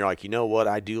and you're like, you know what,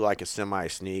 I do like a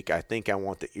semi-sneak. I think I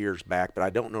want the ears back, but I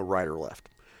don't know right or left.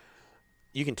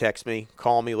 You can text me,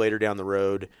 call me later down the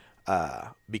road,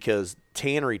 because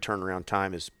tannery turnaround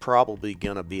time is probably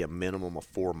going to be a minimum of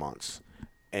 4 months.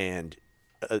 And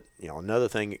another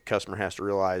thing a customer has to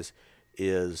realize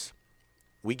is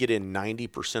we get in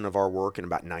 90% of our work in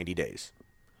about 90 days.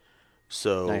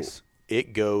 So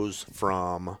It goes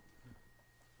from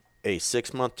a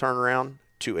 6-month turnaround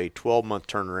to a 12-month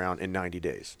turnaround in 90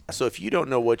 days. So if you don't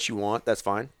know what you want, that's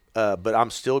fine. But I'm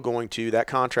still going to, that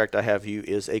contract I have you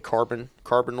is a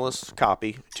carbonless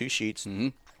copy, 2 sheets. Mm-hmm.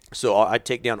 So I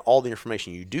take down all the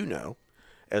information you do know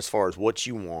as far as what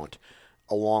you want,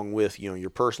 along with, your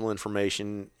personal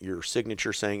information, your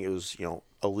signature saying it was,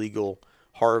 a legal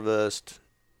harvest,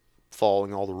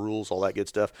 following all the rules, all that good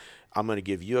stuff. I'm going to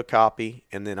give you a copy,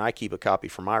 and then I keep a copy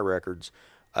for my records.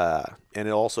 And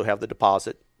it'll also have the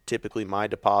deposit. Typically, my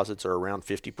deposits are around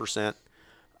 50%.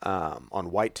 On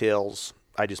whitetails,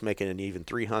 I just make it an even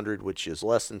 300, which is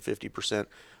less than 50%,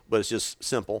 but it's just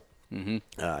simple.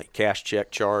 Mm-hmm. Cash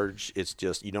check charge. It's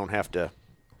just, you don't have to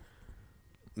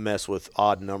mess with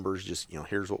odd numbers. Just,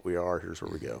 here's what we are, here's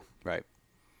where we go. Right.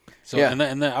 So, and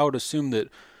then I would assume that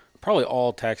probably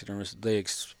all taxidermists, they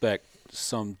expect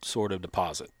some sort of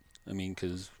deposit. I mean,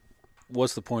 because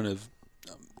what's the point of,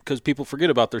 because people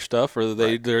forget about their stuff, or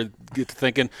they get to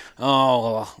thinking,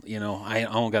 I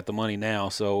don't got the money now,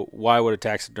 so why would a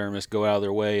taxidermist go out of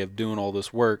their way of doing all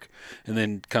this work and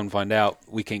then come find out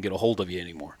we can't get a hold of you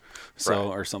anymore,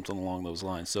 or something along those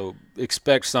lines. So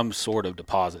expect some sort of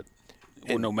deposit,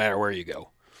 no matter where you go.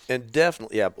 And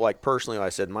definitely, like personally, like I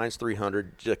said, mine's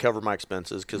 $300 to cover my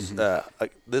expenses, because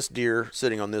this deer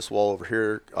sitting on this wall over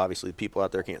here, obviously people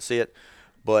out there can't see it,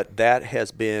 but that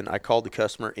has been, I called the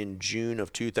customer in June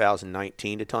of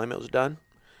 2019 to tell him it was done,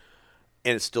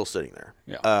 and it's still sitting there.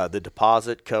 Yeah. The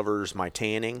deposit covers my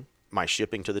tanning, my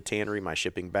shipping to the tannery, my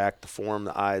shipping back, the form,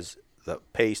 the eyes, the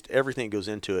paste, everything goes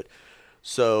into it.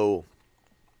 So,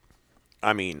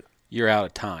 I mean, you're out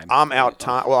of time. I'm out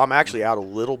time. Well, I'm actually out a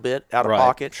little bit out of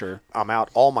pocket. Sure. I'm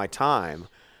out all my time,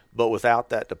 but without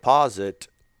that deposit,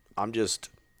 I'm just,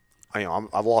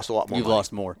 I've lost a lot more. You've money.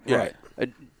 lost more. Yeah.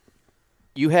 Right.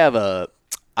 You have a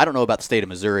I don't know about the state of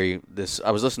Missouri.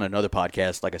 I was listening to another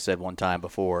podcast, like I said one time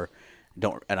before.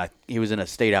 He was in a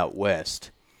state out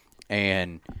west,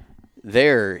 and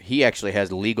there he actually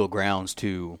has legal grounds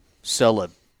to sell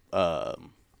a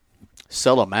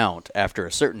mount after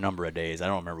a certain number of days. I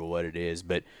don't remember what it is,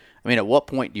 but I mean, at what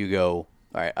point do you go,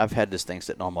 all right, I've had this thing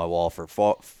sitting on my wall for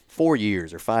 4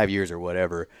 years or 5 years or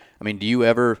whatever. I mean,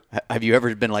 have you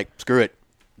ever been like, screw it,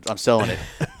 I'm selling it?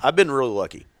 I've been really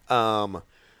lucky.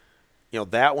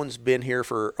 That one's been here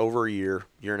for over a year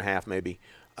and a half maybe.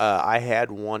 I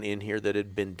had one in here that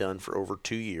had been done for over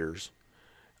 2 years.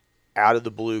 Out of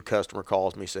the blue, customer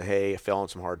calls me, say, hey, I fell in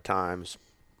some hard times.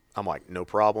 I'm like, no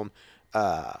problem.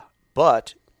 And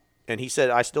he said,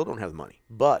 I still don't have the money,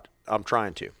 but I'm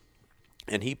trying to.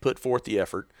 And he put forth the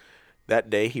effort. That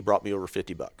day, he brought me over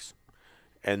 $50.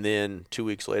 And then 2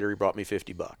 weeks later, he brought me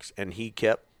 $50. And he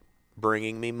kept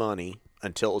bringing me money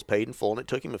until it was paid in full, and it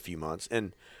took him a few months.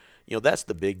 And, that's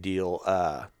the big deal.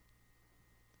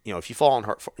 If you fall on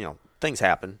hard, things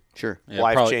happen. Sure. Yeah,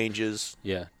 Life changes.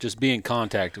 Yeah, just be in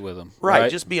contact with them.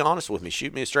 Right. Just be honest with me.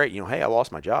 Shoot me straight. Hey, I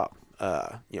lost my job.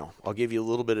 I'll give you a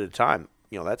little bit at a time.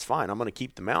 That's fine. I'm going to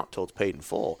keep the amount until it's paid in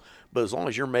full. But as long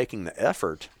as you're making the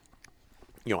effort,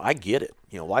 I get it.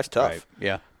 Life's tough.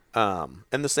 Right. Yeah.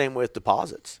 And the same with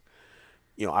deposits.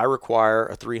 I require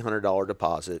a $300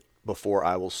 deposit before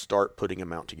I will start putting a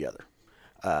mount together.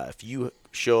 If you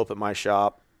show up at my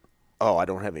shop, I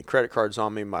don't have any credit cards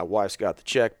on me, my wife's got the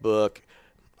checkbook,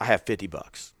 I have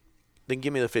 $50. Then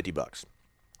give me the $50.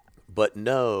 But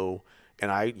no,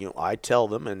 and I tell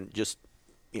them, and just,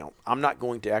 I'm not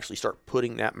going to actually start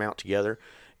putting that mount together,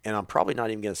 and I'm probably not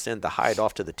even going to send the hide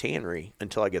off to the tannery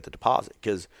until I get the deposit,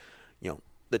 because,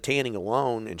 the tanning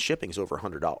alone and shipping is over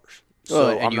 $100.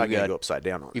 So I'm not going to go upside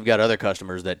down on it. You've got other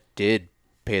customers that did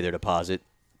pay their deposit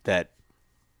that,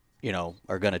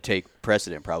 are going to take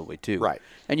precedent probably too. Right.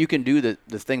 And you can do the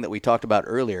thing that we talked about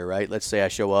earlier, right? Let's say I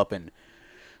show up and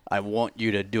I want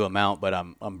you to do a mount, but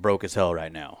I'm broke as hell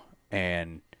right now.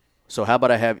 And so how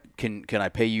about can I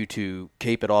pay you to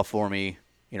cape it off for me,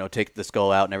 take the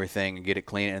skull out and everything and get it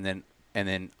clean, and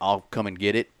then I'll come and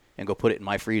get it and go put it in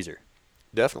my freezer.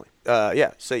 Definitely.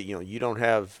 Say, you don't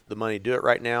have the money to do it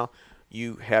right now.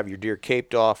 You have your deer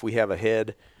caped off. We have a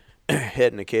head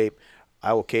and a cape.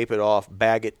 I will cape it off,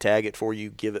 bag it, tag it for you,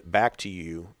 give it back to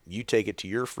you. You take it to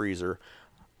your freezer.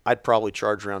 I'd probably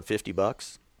charge around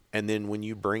 $50. And then when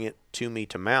you bring it to me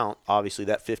to mount, obviously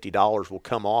that $50 will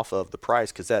come off of the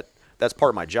price, because that's part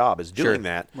of my job is doing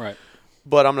that. Right.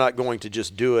 But I'm not going to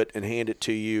just do it and hand it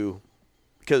to you,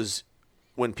 because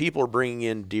when people are bringing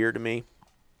in deer to me,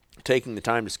 taking the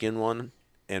time to skin one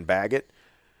and bag it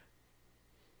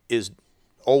is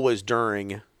always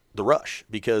during the rush,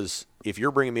 because if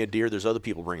you're bringing me a deer, there's other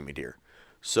people bringing me deer.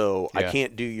 So I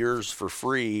can't do yours for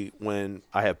free when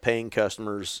I have paying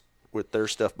customers with their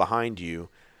stuff behind you.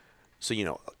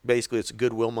 So, basically it's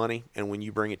goodwill money. And when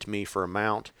you bring it to me for a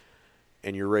mount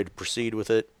and you're ready to proceed with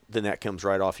it, then that comes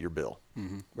right off your bill.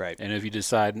 Mm-hmm. Right. And if you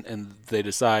decide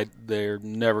they're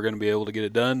never going to be able to get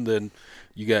it done, then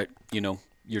you got,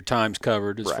 your time's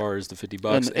covered as far as the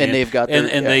 $50, and they've got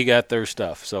they got their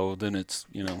stuff. So then it's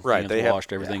right. They have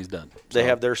washed, everything's done. They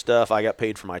have their stuff. I got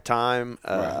paid for my time,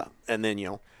 and then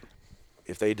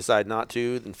if they decide not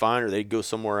to, then fine, or they go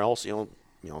somewhere else.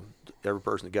 Every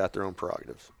person got their own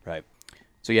prerogatives. Right.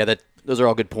 So yeah, those are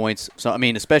all good points. So I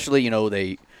mean, especially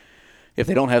if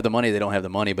they don't have the money, they don't have the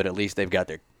money, but at least they've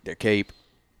got their cape,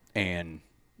 and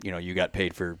you got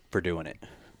paid for doing it.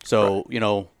 So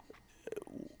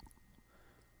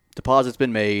deposit's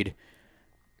been made.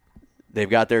 They've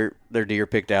got their deer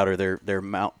picked out, or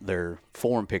their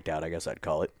form picked out, I guess I'd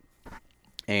call it.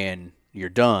 And you're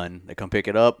done. They come pick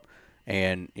it up,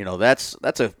 and that's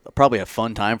probably a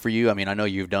fun time for you. I mean, I know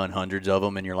you've done hundreds of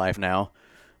them in your life now,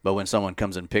 but when someone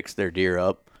comes and picks their deer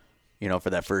up, for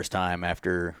that first time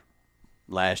after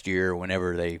last year,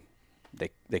 whenever they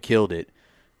killed it,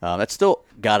 that's still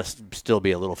got to still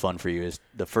be a little fun for you. Is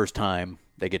the first time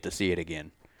they get to see it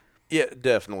again. Yeah,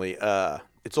 definitely.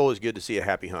 It's always good to see a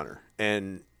happy hunter.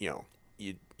 And,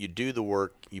 you do the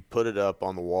work, you put it up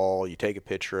on the wall, you take a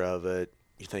picture of it,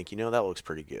 you think, that looks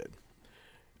pretty good.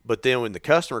 But then when the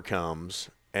customer comes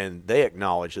and they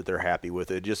acknowledge that they're happy with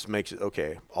it just makes it,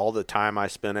 okay, all the time I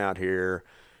spent out here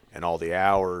and all the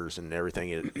hours and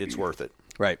everything, it's worth it.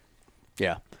 Right.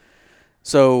 Yeah.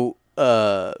 So,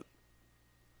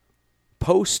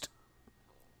 post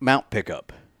mount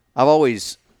pickup, I've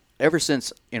always, ever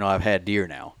since, I've had deer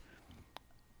now,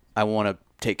 I want to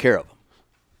take care of them.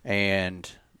 And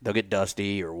they'll get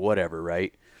dusty or whatever,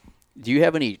 right? Do you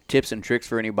have any tips and tricks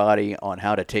for anybody on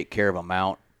how to take care of a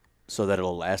mount so that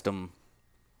it'll last them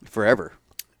forever?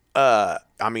 I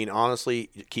mean, honestly,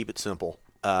 keep it simple.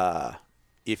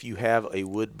 If you have a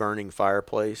wood-burning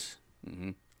fireplace,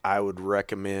 I would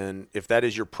recommend, if that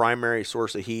is your primary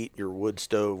source of heat, your wood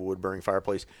stove, wood-burning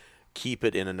fireplace, keep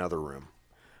it in another room.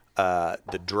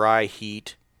 The dry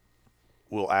heat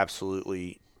will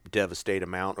absolutely devastate a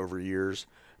mount over years.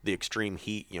 The extreme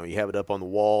heat, you have it up on the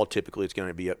wall. Typically, it's going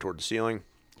to be up toward the ceiling.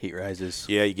 Heat rises.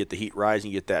 Yeah, you get the heat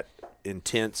rising. You get that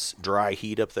intense dry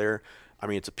heat up there. I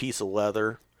mean, it's a piece of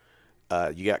leather.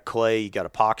 You got clay, you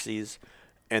got epoxies,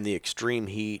 and the extreme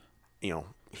heat,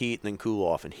 heat and then cool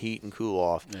off and heat and cool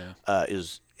off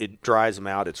it dries them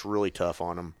out. It's really tough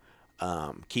on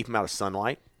them. Keep them out of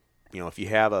sunlight. If you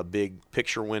have a big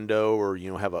picture window or,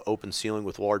 have an open ceiling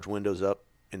with large windows up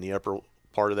in the upper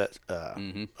part of that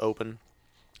open,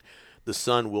 the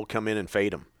sun will come in and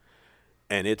fade them.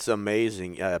 And it's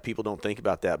amazing. People don't think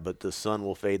about that, but the sun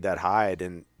will fade that hide,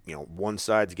 and, one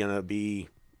side's going to be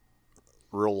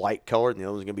real light colored and the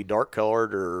other's going to be dark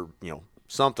colored or,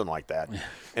 something like that.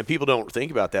 And people don't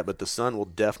think about that, but the sun will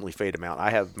definitely fade them out. I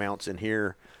have mounts in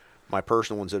here, my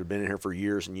personal ones that have been in here for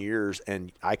years and years,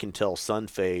 and I can tell sun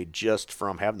fade just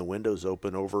from having the windows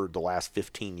open over the last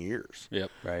 15 years. Yep.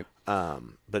 Right.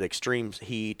 But extreme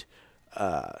heat,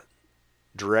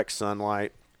 direct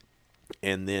sunlight,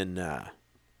 and then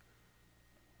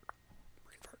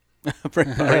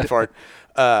brain fart.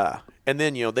 And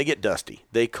then, they get dusty.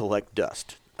 They collect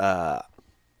dust. I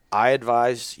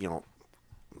advise,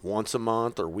 once a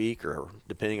month or week, or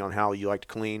depending on how you like to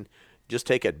clean, just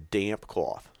take a damp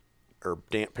cloth or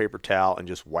damp paper towel and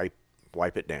just wipe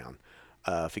it down.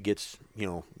 If it gets,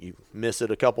 you miss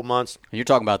it a couple months. And you're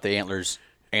talking about the antlers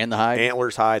and the hide?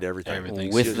 Antlers, hide, everything.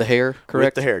 Everything's With the hair, correct?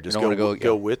 With the hair. Just go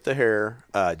with with the hair.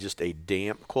 Just a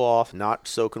damp cloth, not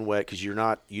soaking wet, because you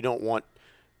don't want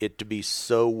it to be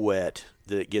so wet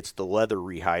that it gets the leather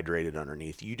rehydrated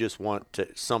underneath. You just want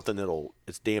something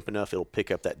it's damp enough it'll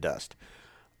pick up that dust.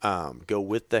 Go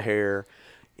with the hair.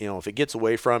 If it gets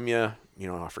away from you,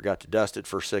 I forgot to dust it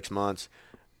for 6 months,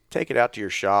 take it out to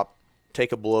your shop,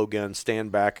 take a blowgun,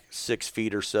 stand back 6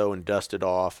 feet or so and dust it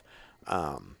off.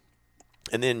 And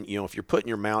then, if you're putting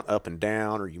your mount up and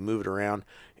down or you move it around,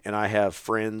 and I have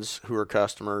friends who are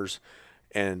customers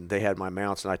and they had my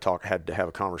mounts and I had to have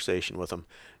a conversation with them.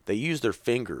 They use their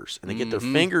fingers and they get their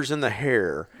fingers in the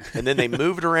hair and then they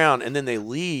move it around and then they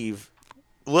leave.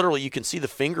 Literally, you can see the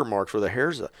finger marks where the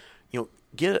hair's,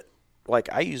 get it.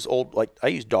 I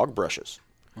use dog brushes.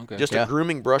 Okay. Just a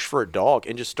grooming brush for a dog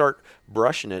and just start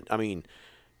brushing it. I mean,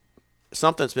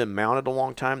 something that's been mounted a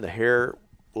long time, the hair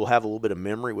will have a little bit of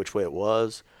memory which way it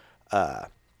was.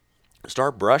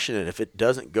 Start brushing it. If it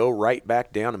doesn't go right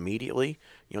back down immediately,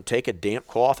 take a damp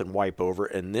cloth and wipe over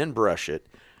it and then brush it.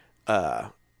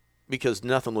 Because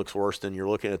nothing looks worse than you're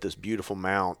looking at this beautiful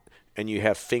mount and you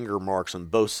have finger marks on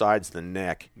both sides of the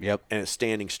neck. Yep. And it's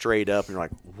standing straight up and you're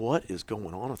like, what is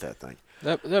going on with that thing?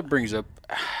 That brings up,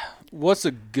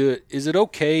 is it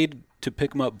okay to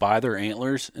pick them up by their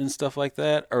antlers and stuff like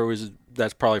that, or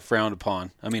that's probably frowned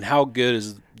upon? I mean, how good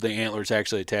is the antlers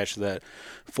actually attached to that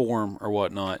form or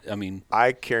whatnot? I mean,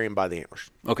 I carry them by the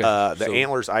antlers. Okay.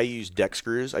 Antlers, I use deck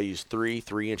screws. I use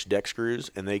 3-inch deck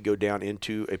screws, and they go down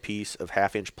into a piece of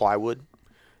 1/2-inch plywood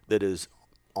that is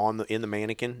in the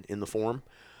mannequin in the form.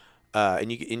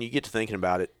 And you get to thinking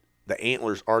about it, the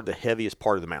antlers are the heaviest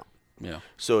part of the mount. yeah.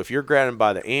 So if you're grabbing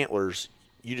by the antlers,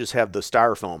 you just have the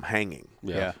styrofoam hanging.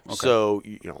 Yeah. Okay. So,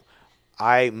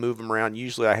 I move them around.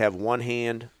 Usually I have one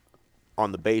hand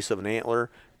on the base of an antler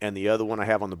and the other one I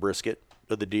have on the brisket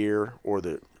of the deer or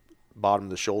the bottom of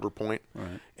the shoulder point,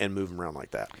 and move them around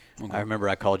like that. I remember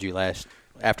I called you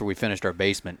after we finished our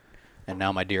basement, and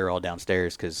now my deer are all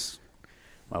downstairs because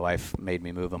my wife made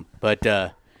me move them. But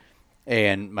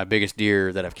and my biggest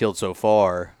deer that I've killed so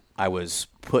far, I was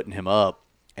putting him up,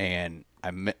 and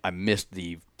I missed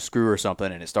the screw or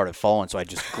something, and it started falling, so I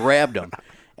just grabbed him,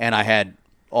 and I had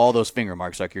all those finger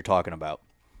marks like you're talking about.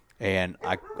 And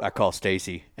I call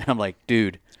Stacy, and I'm like,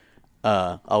 dude,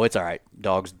 it's all right.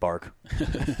 Dogs bark.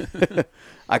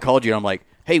 I called you, and I'm like,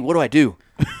 hey, what do I do?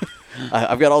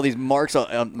 I've got all these marks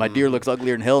on my deer looks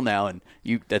uglier than hell now, and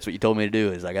that's what you told me to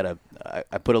do is I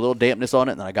put a little dampness on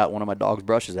it, and then I got one of my dog's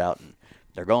brushes out, and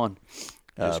they're gone.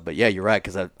 But yeah, you're right,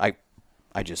 because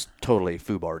I just totally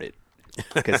foobarred it.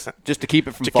 Because just to keep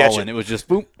it from falling, it was just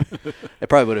boom. It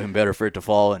probably would have been better for it to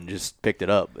fall and just picked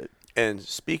it up. But. And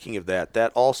speaking of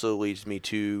that also leads me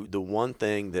to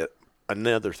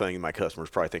another thing my customers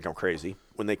probably think I'm crazy.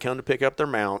 When they come to pick up their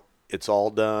mount, it's all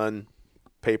done,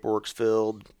 paperwork's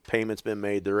filled, payment's been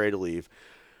made, they're ready to leave.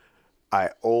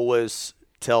 I always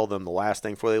tell them the last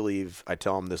thing before they leave, I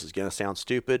tell them this is going to sound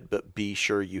stupid, but be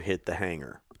sure you hit the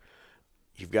hanger.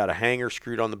 you've got a hanger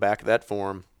screwed on the back of that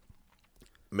form.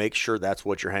 Make sure that's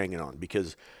what you're hanging on,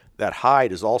 because that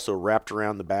hide is also wrapped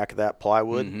around the back of that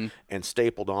plywood and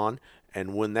stapled on.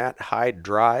 And when that hide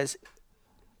dries,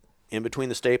 in between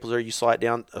the staples there, you slide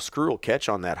down, a screw will catch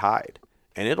on that hide,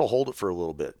 and it'll hold it for a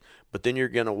little bit. But then you're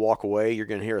going to walk away, you're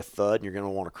going to hear a thud, and you're going to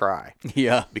want to cry.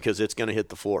 Yeah. Because it's going to hit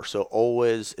the floor. So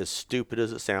always, as stupid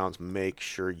as it sounds, make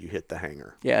sure you hit the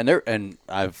hanger. Yeah, and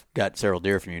I've got several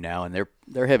deer from you now, and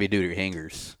they're heavy-duty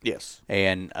hangers. Yes.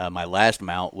 And my last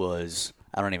mount was,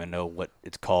 I don't even know what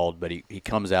it's called, but he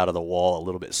comes out of the wall a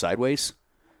little bit sideways.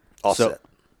 Offset. So,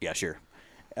 yeah, sure.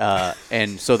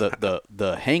 And so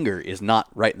the hanger is not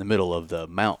right in the middle of the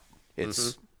mount.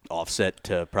 It's offset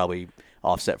to probably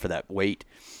offset for that weight.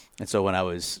 And so when I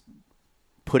was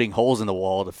putting holes in the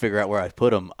wall to figure out where I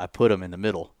put them in the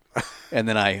middle. And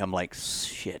then I'm like,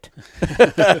 shit.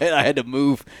 And I had to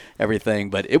move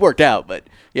everything, but it worked out. But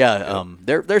yeah,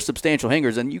 they're substantial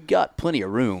hangers, and you got plenty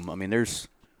of room. I mean, there's,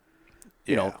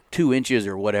 you know, 2 inches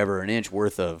or whatever, an inch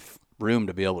worth of room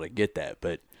to be able to get that.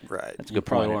 But right. that's a You good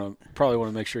probably point. want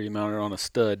to make sure you mount it on a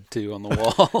stud too on the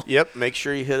wall. Yep. Make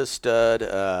sure you hit a stud.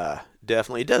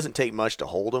 Definitely. It doesn't take much to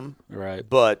hold them. Right.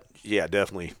 But, yeah,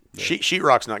 definitely.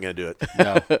 Sheetrock's not going to do it.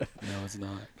 No, it's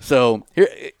not. So here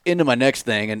into my next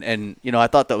thing, and you know, I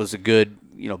thought that was a good,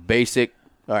 you know, basic.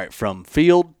 All right, from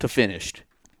field to finished,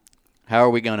 how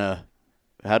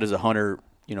does a hunter,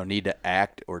 you know, need to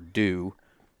act or do?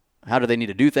 How do they need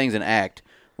to do things and act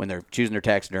when they're choosing their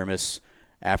taxidermists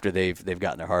after they've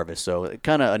gotten their harvest? So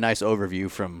kind of a nice overview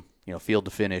from, you know, field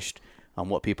to finished on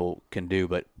what people can do.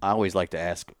 But I always like to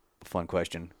ask a fun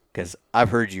question because I've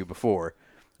heard you before.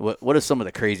 What are some of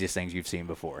the craziest things you've seen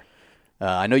before?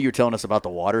 I know you were telling us about the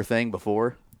water thing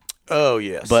before. Oh,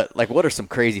 yes. But, like, what are some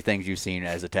crazy things you've seen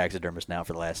as a taxidermist now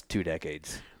for the last 2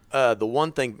 decades? The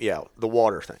one thing, the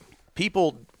water thing.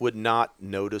 People would not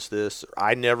notice this.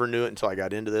 I never knew it until I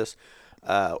got into this.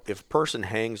 If a person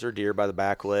hangs their deer by the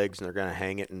back legs and they're going to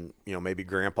hang it, and, you know, maybe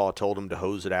grandpa told them to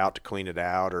hose it out to clean it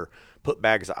out, or put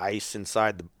bags of ice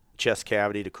inside the chest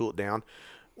cavity to cool it down,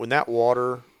 when that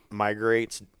water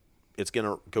migrates, it's going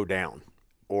to go down.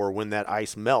 Or when that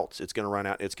ice melts, it's going to run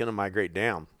out. It's going to migrate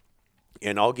down.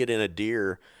 And I'll get in a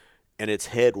deer, and its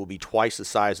head will be twice the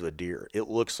size of a deer. It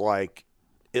looks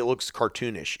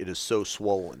cartoonish. It is so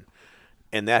swollen.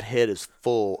 And that head is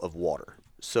full of water.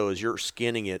 So as you're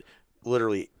skinning it,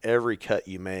 literally every cut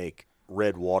you make,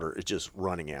 red water is just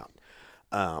running out.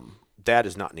 That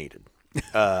is not needed.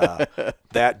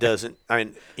 That doesn't, I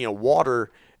mean, you know,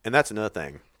 water, and that's another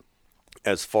thing.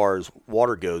 As far as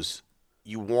water goes,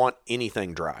 you want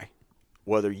anything dry.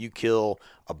 Whether you kill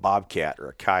a bobcat or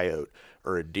a coyote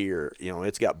or a deer, you know,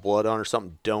 it's got blood on or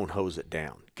something, don't hose it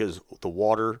down, because the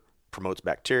water promotes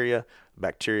bacteria.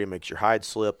 Bacteria makes your hide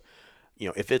slip. You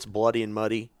know, if it's bloody and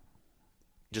muddy,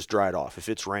 just dry it off. If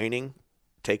it's raining,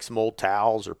 take some old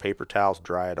towels or paper towels,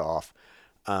 dry it off.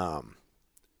 But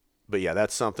yeah,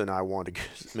 that's something I wanted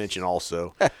to mention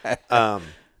also. And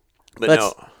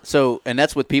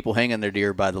that's with people hanging their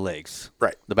deer by the legs.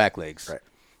 Right. The back legs. Right.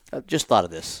 I just thought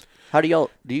of this. How do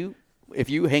you, if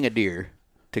you hang a deer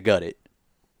to gut it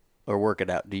or work it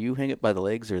out, do you hang it by the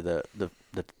legs or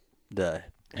the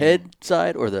head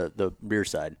side or the rear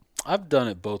side? I've done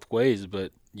it both ways,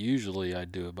 but usually I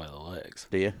do it by the legs.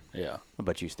 Do you? Yeah. How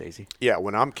about you, Stacy? Yeah,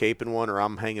 when I'm caping one or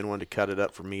I'm hanging one to cut it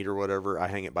up for meat or whatever, I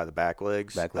hang it by the back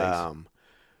legs. Back legs.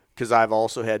 Because I've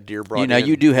also had deer brought in.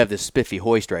 You do have this spiffy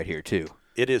hoist right here too.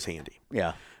 It is handy.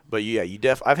 Yeah. But yeah,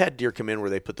 I've had deer come in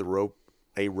where they put a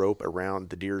rope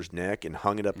around the deer's neck and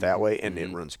hung it up that way, and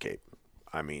it ruins cape.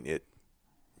 I mean, it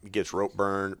gets rope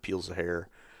burn, it peels the hair.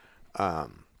 But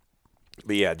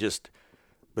yeah,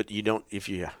 but you don't, if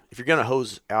you're gonna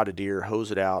hose out a deer,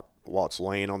 hose it out while it's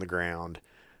laying on the ground,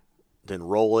 then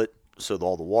roll it so that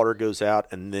all the water goes out,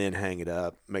 and then hang it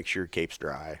up. Make sure your cape's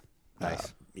dry.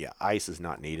 Nice. Yeah, ice is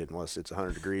not needed unless it's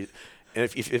 100 degrees. And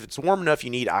if it's warm enough you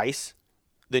need ice,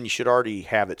 then you should already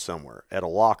have it somewhere at a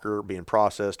locker being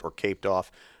processed or caped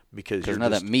off, because none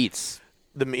of that meat's.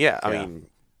 I mean,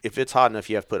 if it's hot enough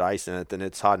you have to put ice in it, then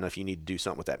it's hot enough you need to do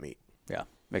something with that meat. Yeah,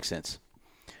 makes sense.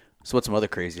 So what's some other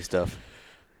crazy stuff?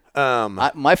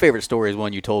 My favorite story is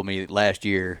one you told me last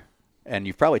year, and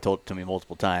you've probably told it to me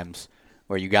multiple times,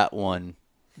 where you got one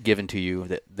given to you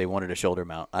that they wanted a shoulder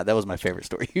mount. That was my favorite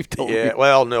story you've told me. Yeah,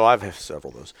 well, no, I've had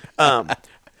several of those.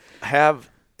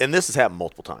 And this has happened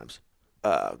multiple times.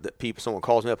 That someone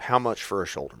calls me up, how much for a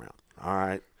shoulder mount? All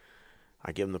right.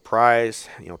 I give them the price,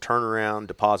 turn around,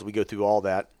 deposit. We go through all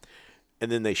that.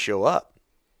 And then they show up.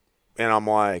 And I'm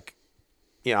like,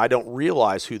 I don't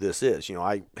realize who this is.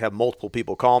 I have multiple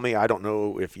people call me. I don't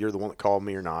know if you're the one that called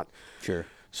me or not. Sure.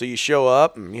 So you show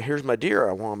up, and here's my deer.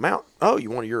 I want a mount. Oh,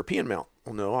 you want a European mount?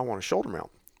 Well, no, I want a shoulder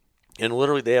mount. And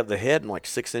literally, they have the head and like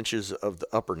 6 inches of the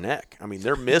upper neck. I mean,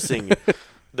 they're missing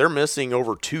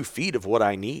over 2 feet of what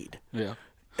I need. Yeah.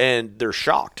 And they're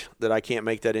shocked that I can't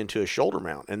make that into a shoulder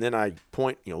mount. And then I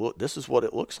point, look, this is what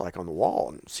it looks like on the wall.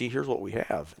 And see, here's what we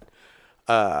have.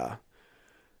 And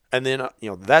then,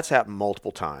 that's happened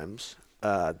multiple times.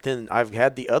 Then I've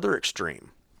had the other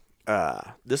extreme.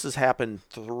 This has happened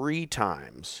 3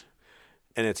 times,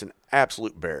 and it's an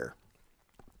absolute bear.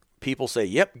 People say,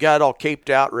 yep, got it all caped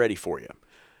out, ready for you.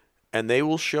 And they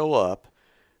will show up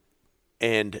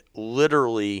and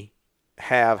literally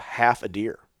have half a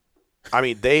deer. I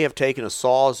mean, they have taken a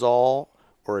Sawzall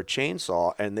or a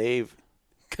chainsaw, and they've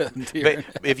Deer.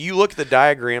 if you look at the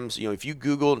diagrams, if you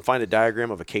Google and find a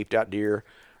diagram of a caped out deer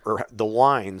or the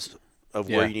lines of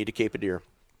where you need to cape a deer,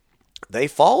 they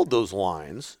followed those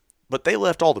lines, but they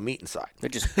left all the meat inside. They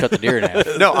just cut the deer in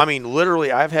half. No, I mean,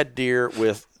 literally, I've had deer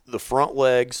with the front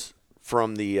legs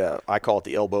from the, I call it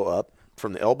the elbow up,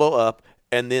 from the elbow up,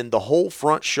 and then the whole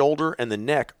front shoulder and the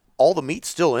neck, all the meat's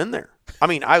still in there. I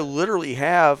mean, I literally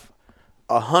have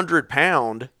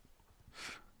 100-pound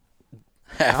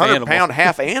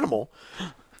half animal.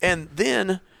 And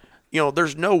then,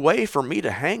 there's no way for me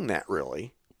to hang that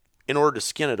really in order to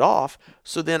skin it off.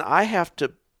 So then I have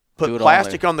to put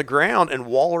plastic on the ground and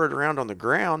waller it around on the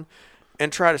ground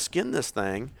and try to skin this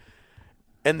thing.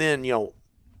 And then,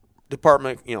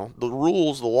 department, the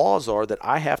rules, the laws are that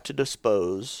I have to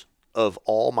dispose of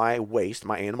all my waste,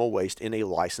 my animal waste, in a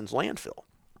licensed landfill.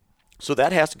 So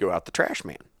that has to go out the trash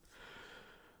man.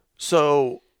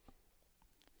 So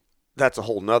that's a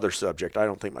whole nother subject. I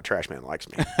don't think my trash man likes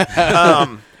me.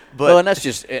 But well, and that's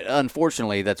just,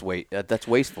 unfortunately, that's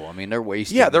wasteful. I mean, they're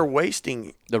wasting. Yeah, they're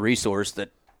wasting the resource that.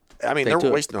 I mean, they're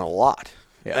wasting a lot.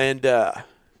 Yeah. And I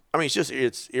mean,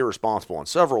 it's irresponsible on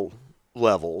several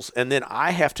levels. And then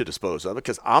I have to dispose of it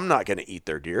because I'm not going to eat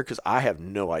their deer because I have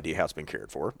no idea how it's been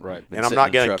cared for. Right. And I'm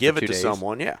not going to give it to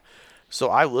someone. Yeah. So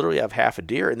I literally have half a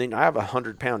deer, and then I have a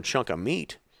 100-pound chunk of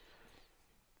meat,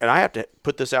 and I have to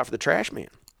put this out for the trash man.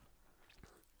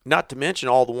 Not to mention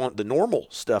all the normal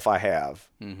stuff I have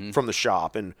from the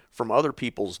shop and from other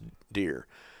people's deer.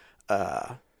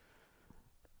 And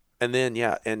then,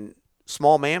 and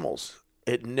small mammals,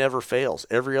 it never fails.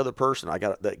 Every other person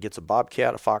that gets a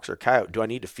bobcat, a fox, or a coyote, do I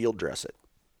need to field dress it?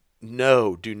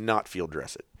 No, do not field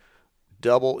dress it.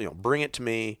 Bring it to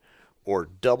me or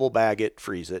double bag it,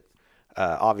 freeze it.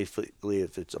 Obviously,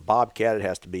 if it's a bobcat, it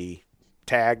has to be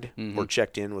tagged or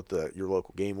checked in with your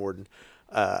local game warden.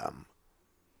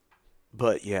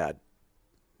 But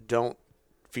don't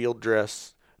field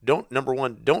dress. Number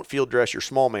one, don't field dress your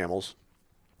small mammals.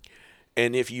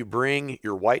 And if you bring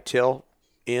your whitetail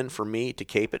in for me to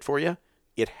cape it for you,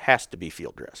 it has to be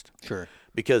field dressed. Sure.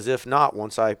 Because if not,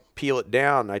 once I peel it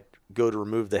down, I go to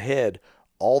remove the head,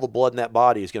 all the blood in that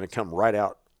body is going to come right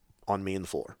out on me in the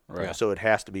floor. Right. So it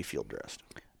has to be field dressed.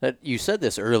 You said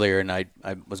this earlier, and I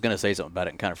was going to say something about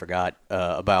it and kind of forgot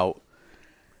about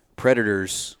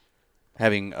predators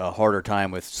having a harder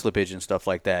time with slippage and stuff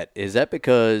like that. Is that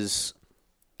because,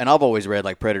 and I've always read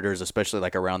like predators, especially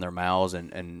like around their mouths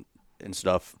and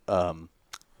stuff,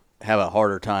 have a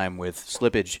harder time with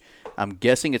slippage. I'm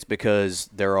guessing it's because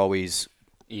they're always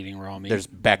eating raw meat. There's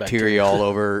bacteria all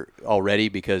over already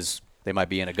because they might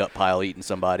be in a gut pile eating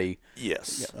somebody.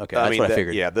 Yes. Yeah, okay, that's what I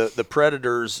figured. Yeah, the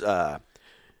predators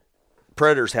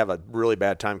have a really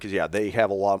bad time because, they have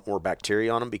a lot more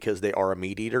bacteria on them because they are a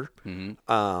meat eater.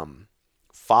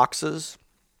 Foxes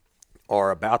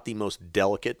are about the most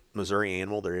delicate Missouri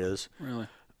animal there is. Really?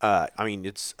 I mean,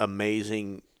 it's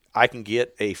amazing. I can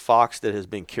get a fox that has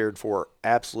been cared for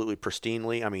absolutely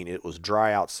pristinely. I mean, it was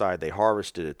dry outside. They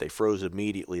harvested it. They froze it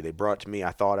immediately. They brought it to me.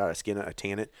 I thawed out. I skinned it. I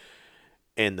tan it.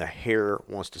 And the hair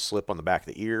wants to slip on the back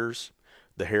of the ears.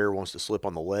 The hair wants to slip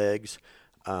on the legs.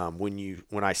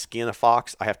 When I skin a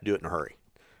fox, I have to do it in a hurry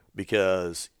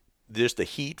because just the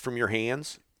heat from your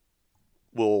hands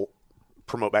will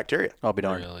promote bacteria. I'll be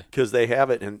darned. Really? Because they have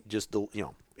it, and just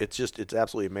it's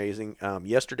absolutely amazing.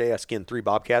 Yesterday, I skinned 3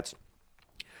 bobcats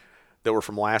that were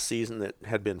from last season that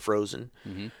had been frozen,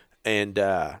 and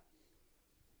I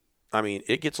mean,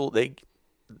 it gets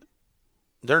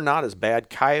they're not as bad.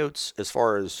 Coyotes, as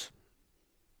far as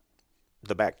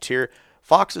the bacteria,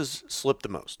 foxes slip the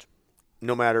most,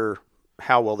 no matter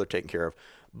how well they're taken care of.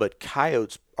 But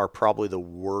coyotes are probably the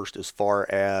worst as far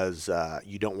as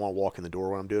you don't want to walk in the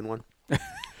door when I'm doing one.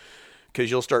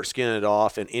 Because you'll start skinning it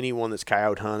off, and anyone that's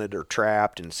coyote hunted or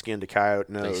trapped and skinned a coyote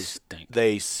knows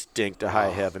they stink to high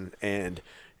heaven. And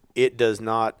it does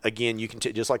not, again, you can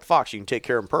just like the fox, you can take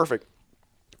care of them perfect,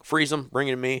 freeze them, bring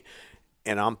it to me,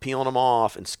 and I'm peeling them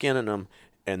off and skinning them,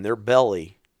 and their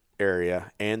belly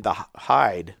area and the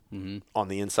hide on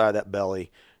the inside of that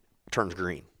belly turns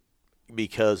green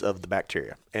because of the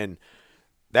bacteria. And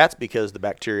that's because the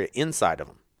bacteria inside of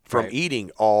them from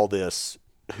eating all this,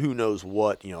 who knows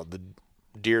what, the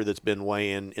deer that's been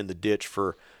laying in the ditch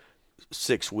for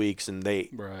 6 weeks and they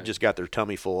just got their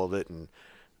tummy full of it. And,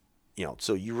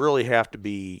 so you really have to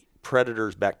be,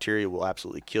 predators, bacteria will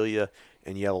absolutely kill you.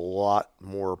 And you have a lot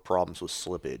more problems with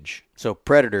slippage. So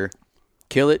predator,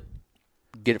 kill it,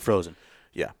 get it frozen.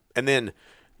 Yeah. And then,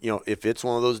 if it's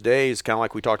one of those days, kind of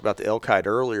like we talked about the elk hide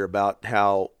earlier, about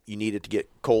how you need it to get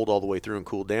cold all the way through and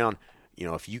cool down.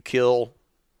 If you kill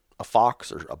a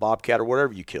fox or a bobcat or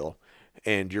whatever you kill,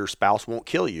 and your spouse won't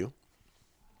kill you,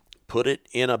 put it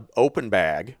in an open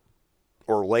bag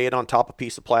or lay it on top of a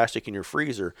piece of plastic in your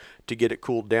freezer to get it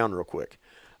cooled down real quick.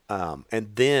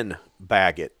 And then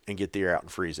bag it and get the air out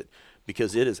and freeze it,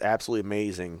 because it is absolutely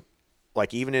amazing.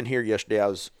 Like even in here yesterday,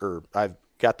 I've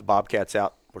got the bobcats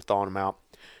out. We're thawing them out.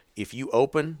 If you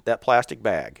open that plastic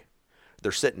bag,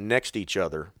 they're sitting next to each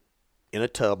other in a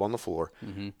tub on the floor.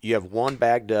 You have one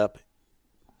bagged up.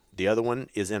 The other one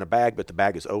is in a bag, but the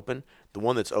bag is open. The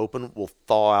one that's open will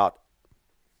thaw out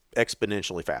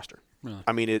exponentially faster. Really?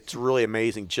 I mean, it's really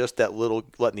amazing. Just that little,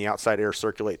 letting the outside air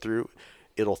circulate through,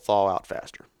 it'll thaw out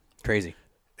faster. Crazy.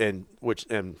 And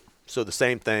so the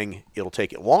same thing, it'll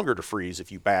take it longer to freeze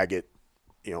if you bag it.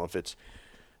 If it's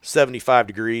 75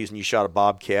 degrees and you shot a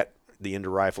bobcat the end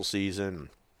of rifle season,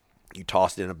 you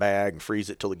toss it in a bag and freeze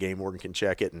it till the game warden can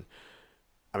check it. And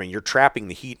I mean, you're trapping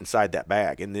the heat inside that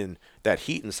bag, and then that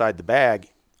heat inside the bag,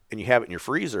 and you have it in your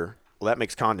freezer. Well, that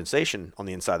makes condensation on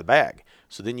the inside of the bag.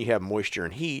 So then you have moisture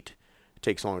and heat. It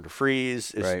takes longer to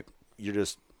freeze. You're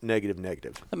just negative.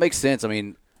 That makes sense. I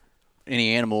mean,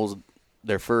 any animals,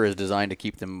 their fur is designed to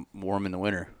keep them warm in the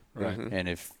winter. Right. And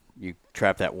if you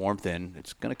trap that warmth in,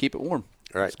 it's going to keep it warm.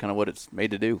 Right. It's kind of what it's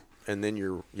made to do. And then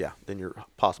your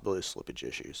possibility of slippage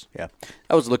issues. Yeah.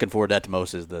 I was looking forward to that the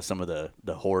most, is some of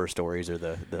the horror stories or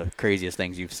the craziest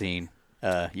things you've seen.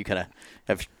 You kind of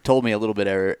have told me a little bit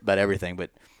about everything,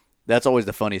 but that's always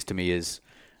the funniest to me is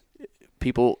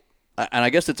people, and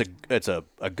I guess it's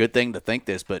a good thing to think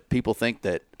this, but people think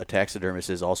that a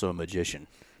taxidermist is also a magician.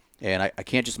 And I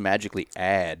can't just magically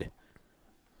add.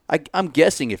 I'm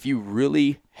guessing if you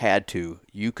really had to,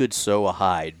 you could sew a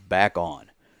hide back on.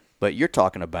 But you're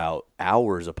talking about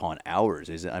hours upon hours.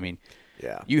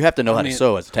 You have to know how to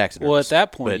sew as a taxidermist. Well, at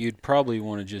that point, you'd probably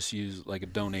want to just use like a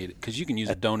donated, because you can use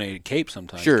a donated cape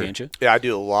sometimes, can't you? Yeah, I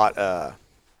do a lot.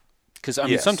 Because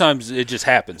sometimes it just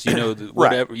happens.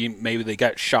 Whatever. Maybe they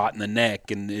got shot in the neck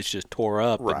and it's just tore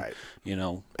up. Right.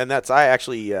 And, And I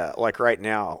actually like right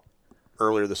now.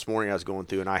 Earlier this morning, I was going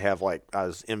through and I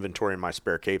was inventorying my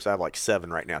spare capes. I have like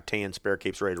 7 right now, 10 spare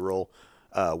capes ready to roll.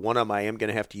 One of them I am going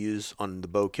to have to use on the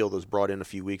bow kill that was brought in a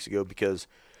few weeks ago because,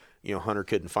 Hunter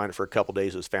couldn't find it for a couple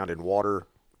days. It was found in water.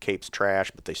 Cape's trash,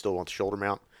 but they still want the shoulder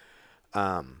mount.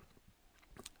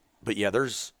 But yeah,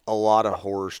 there's a lot of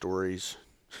horror stories.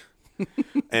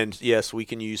 And yes, we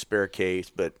can use spare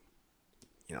capes, but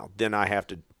then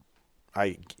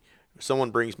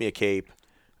someone brings me a cape,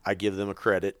 I give them a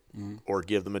credit or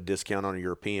give them a discount on a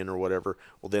European or whatever.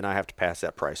 Well, then I have to pass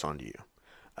that price on to you.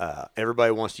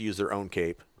 Everybody wants to use their own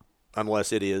cape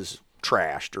unless it is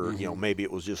trashed or, maybe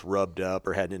it was just rubbed up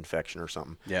or had an infection or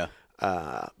something. Yeah.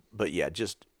 But yeah,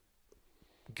 just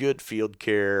good field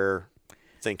care,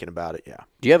 thinking about it. Yeah.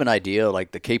 Do you have an idea,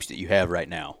 like the capes that you have right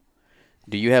now,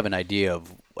 do you have an idea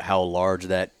of how large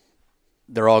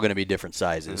they're all going to be different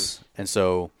sizes. And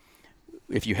so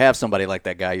if you have somebody like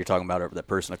that guy you're talking about, or that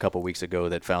person a couple of weeks ago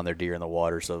that found their deer in the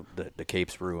water, so the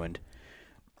cape's ruined,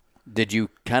 did you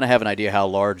kind of have an idea how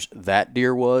large that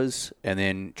deer was and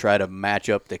then try to match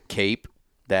up the cape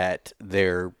that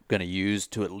they're going to use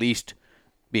to at least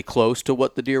be close to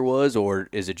what the deer was? Or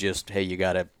is it just, hey, you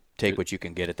got to take what you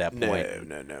can get at that point?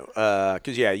 No.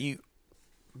 Because, you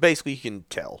can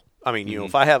tell. I mean,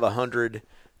 if I have a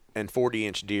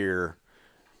 140-inch deer,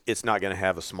 it's not going to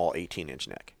have a small 18-inch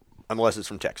neck. Unless it's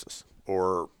from Texas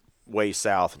or way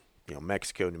south,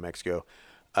 Mexico, New Mexico.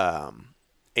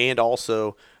 And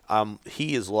also,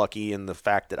 he is lucky in the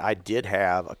fact that I did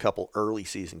have a couple early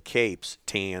season capes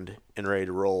tanned and ready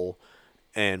to roll.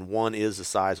 And one is the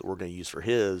size that we're going to use for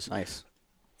his. Nice.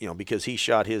 Because he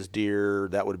shot his deer,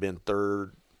 that would have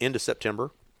been end of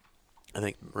September. I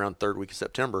think around third week of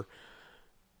September.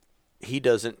 He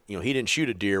didn't shoot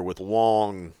a deer with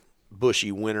long,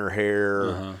 bushy winter hair.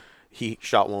 Uh-huh. He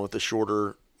shot one with a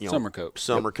shorter, summer coat.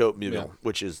 Summer coat,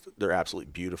 which is they're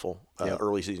absolutely beautiful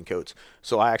early season coats.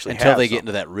 So I actually until have they get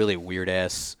into that really weird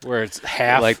ass where it's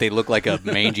half like they look like a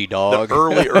mangy dog.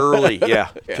 The early,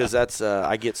 because that's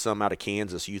I get some out of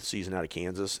Kansas, youth season out of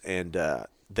Kansas, and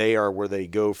they are where they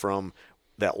go from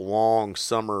that long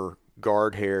summer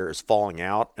guard hair is falling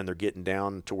out, and they're getting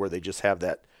down to where they just have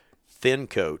that thin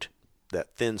coat, that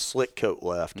thin slick coat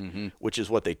left, which is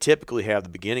what they typically have the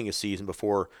beginning of season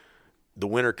before the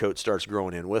winter coat starts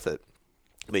growing in with it.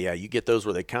 But yeah, you get those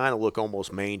where they kind of look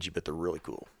almost mangy, but they're really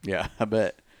cool. Yeah, I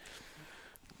bet.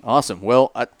 Awesome.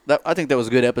 Well, I think that was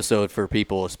a good episode for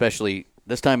people, especially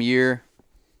this time of year.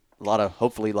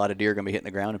 Hopefully a lot of deer are going to be hitting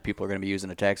the ground, and people are going to be using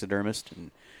a taxidermist.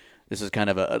 And this is kind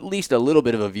of at least a little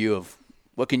bit of a view of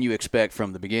what can you expect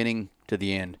from the beginning to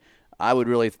the end. I would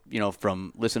really,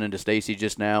 from listening to Stacy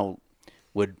just now,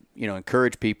 would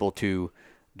encourage people to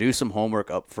do some homework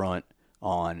up front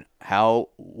on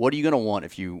what are you going to want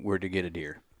if you were to get a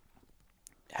deer?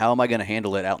 How am I going to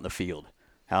handle it out in the field?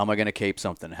 How am I going to cape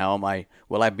something?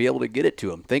 Will I be able to get it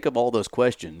to them? Think of all those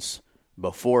questions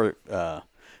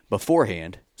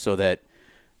beforehand, so that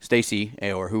Stacy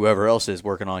or whoever else is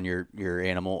working on your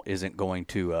animal isn't going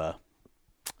to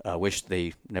wish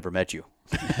they never met you.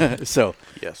 So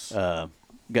yes.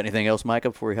 Got anything else, Micah,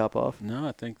 before we hop off? No,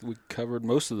 I think we covered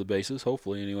most of the bases,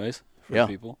 hopefully, anyways, for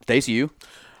people. Stacy, you?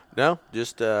 No,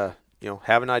 just have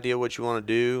an idea what you want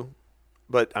to do,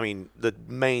 but I mean the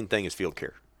main thing is field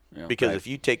care, because if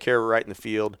you take care of it right in the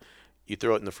field, you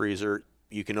throw it in the freezer.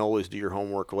 You can always do your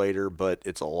homework later, but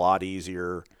it's a lot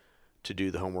easier to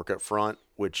do the homework up front,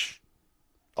 which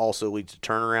also leads to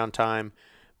turnaround time,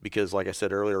 because like I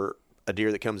said earlier, a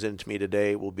deer that comes into me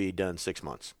today will be done 6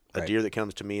 months. A deer that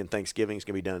comes to me in Thanksgiving is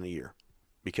going to be done in a year,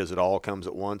 because it all comes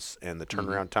at once, and the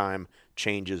turnaround time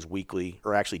changes weekly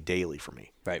or actually daily for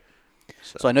me. Right.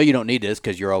 So I know you don't need this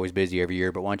because you're always busy every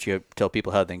year, but why don't you tell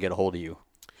people how they can get a hold of you?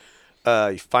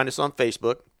 You find us on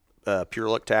Facebook, Pure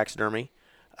Luck Taxidermy.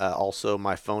 Also,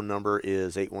 my phone number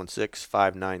is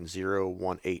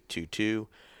 816-590-1822.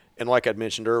 And like I'd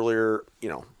mentioned earlier,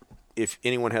 if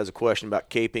anyone has a question about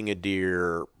caping a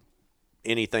deer,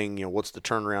 anything, what's the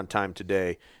turnaround time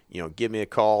today, give me a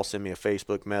call, send me a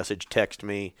Facebook message, text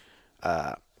me.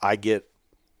 I get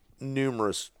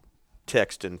numerous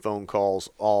text and phone calls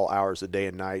all hours of the day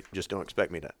and night. Just don't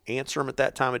expect me to answer them at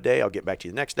that time of day. I'll get back to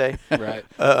you the next day. Right.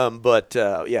 But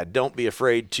don't be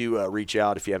afraid to reach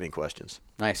out if you have any questions.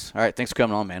 Nice. All right. Thanks for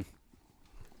coming on, man.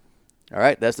 All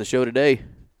right. That's the show today.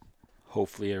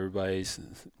 Hopefully everybody's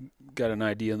got an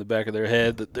idea in the back of their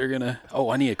head that they're going to,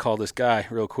 I need to call this guy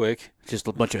real quick. Just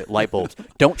a bunch of light bulbs.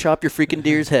 Don't chop your freaking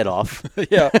deer's head off.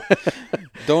 Yeah.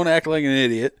 Don't act like an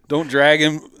idiot. Don't drag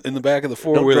him in the back of the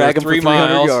four-wheeler 3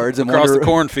 miles yards and across the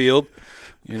cornfield.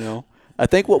 I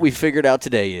think what we figured out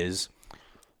today is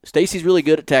Stacy's really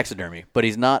good at taxidermy, but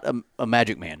he's not a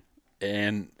magic man.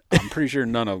 And I'm pretty sure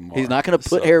none of them are. He's not going to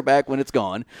put hair back when it's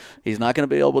gone. He's not going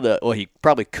to be able to – well, he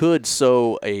probably could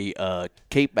sew a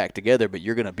cape back together, but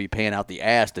you're going to be paying out the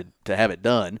ass to have it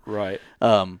done. Right.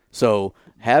 So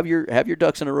have your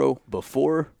ducks in a row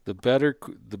before – The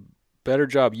better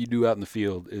job you do out in the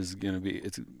field is going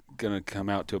to come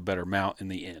out to a better mount in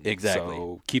the end. Exactly.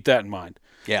 So keep that in mind.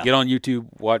 Yeah. Get on YouTube,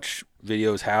 watch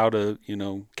videos how to,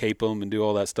 cape them and do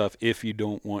all that stuff if you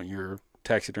don't want your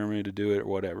taxidermy to do it or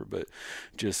whatever, but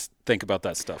just think about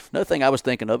that stuff. Another thing I was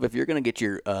thinking of, if you're going to get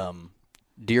your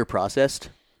deer processed,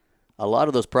 a lot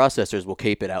of those processors will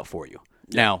cape it out for you.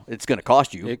 Yeah. Now, it's going to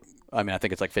cost you. I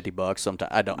think it's like $50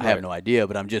 sometimes. I have no idea,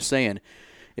 but I'm just saying,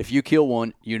 if you kill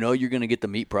one, you're going to get the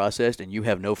meat processed and you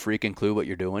have no freaking clue what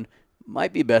you're doing,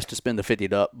 might be best to spend the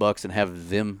 $50 and have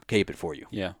them cape it for you.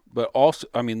 Yeah, but also,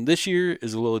 this year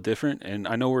is a little different, and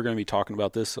I know we're going to be talking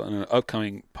about this on an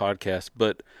upcoming podcast,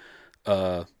 but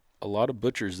a lot of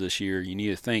butchers this year, you need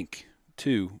to think,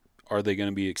 too, are they going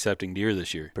to be accepting deer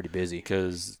this year? Pretty busy.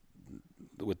 Because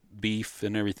with beef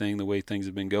and everything, the way things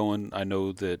have been going, I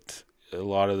know that a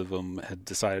lot of them had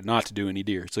decided not to do any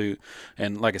deer. So,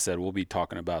 and like I said, we'll be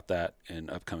talking about that in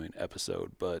an upcoming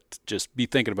episode, but just be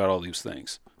thinking about all these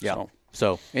things. Yeah.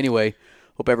 So anyway,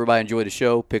 hope everybody enjoyed the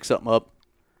show. Pick something up.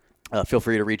 Feel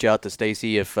free to reach out to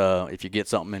Stacy if you get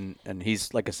something. And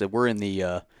he's, like I said, we're in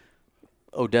the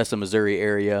Odessa, Missouri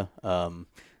area.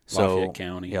 Lafayette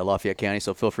County. Yeah, Lafayette County.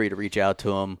 So feel free to reach out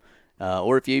to him.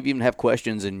 Or if you even have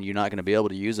questions and you're not going to be able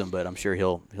to use them, but I'm sure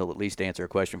he'll at least answer a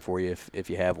question for you if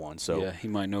you have one. So yeah, he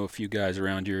might know a few guys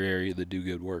around your area that do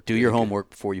good work. Do your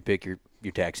homework before you pick your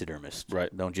taxidermist.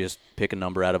 Right. Don't just pick a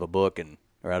number out of a book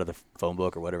or out of the phone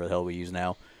book or whatever the hell we use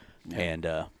now, and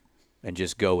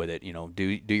just go with it.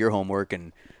 Do your homework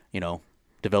and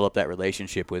develop that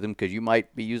relationship with them, because you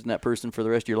might be using that person for the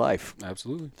rest of your life.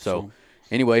 Absolutely. So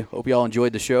anyway, hope y'all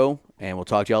enjoyed the show, and we'll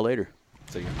talk to y'all later.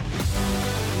 See ya.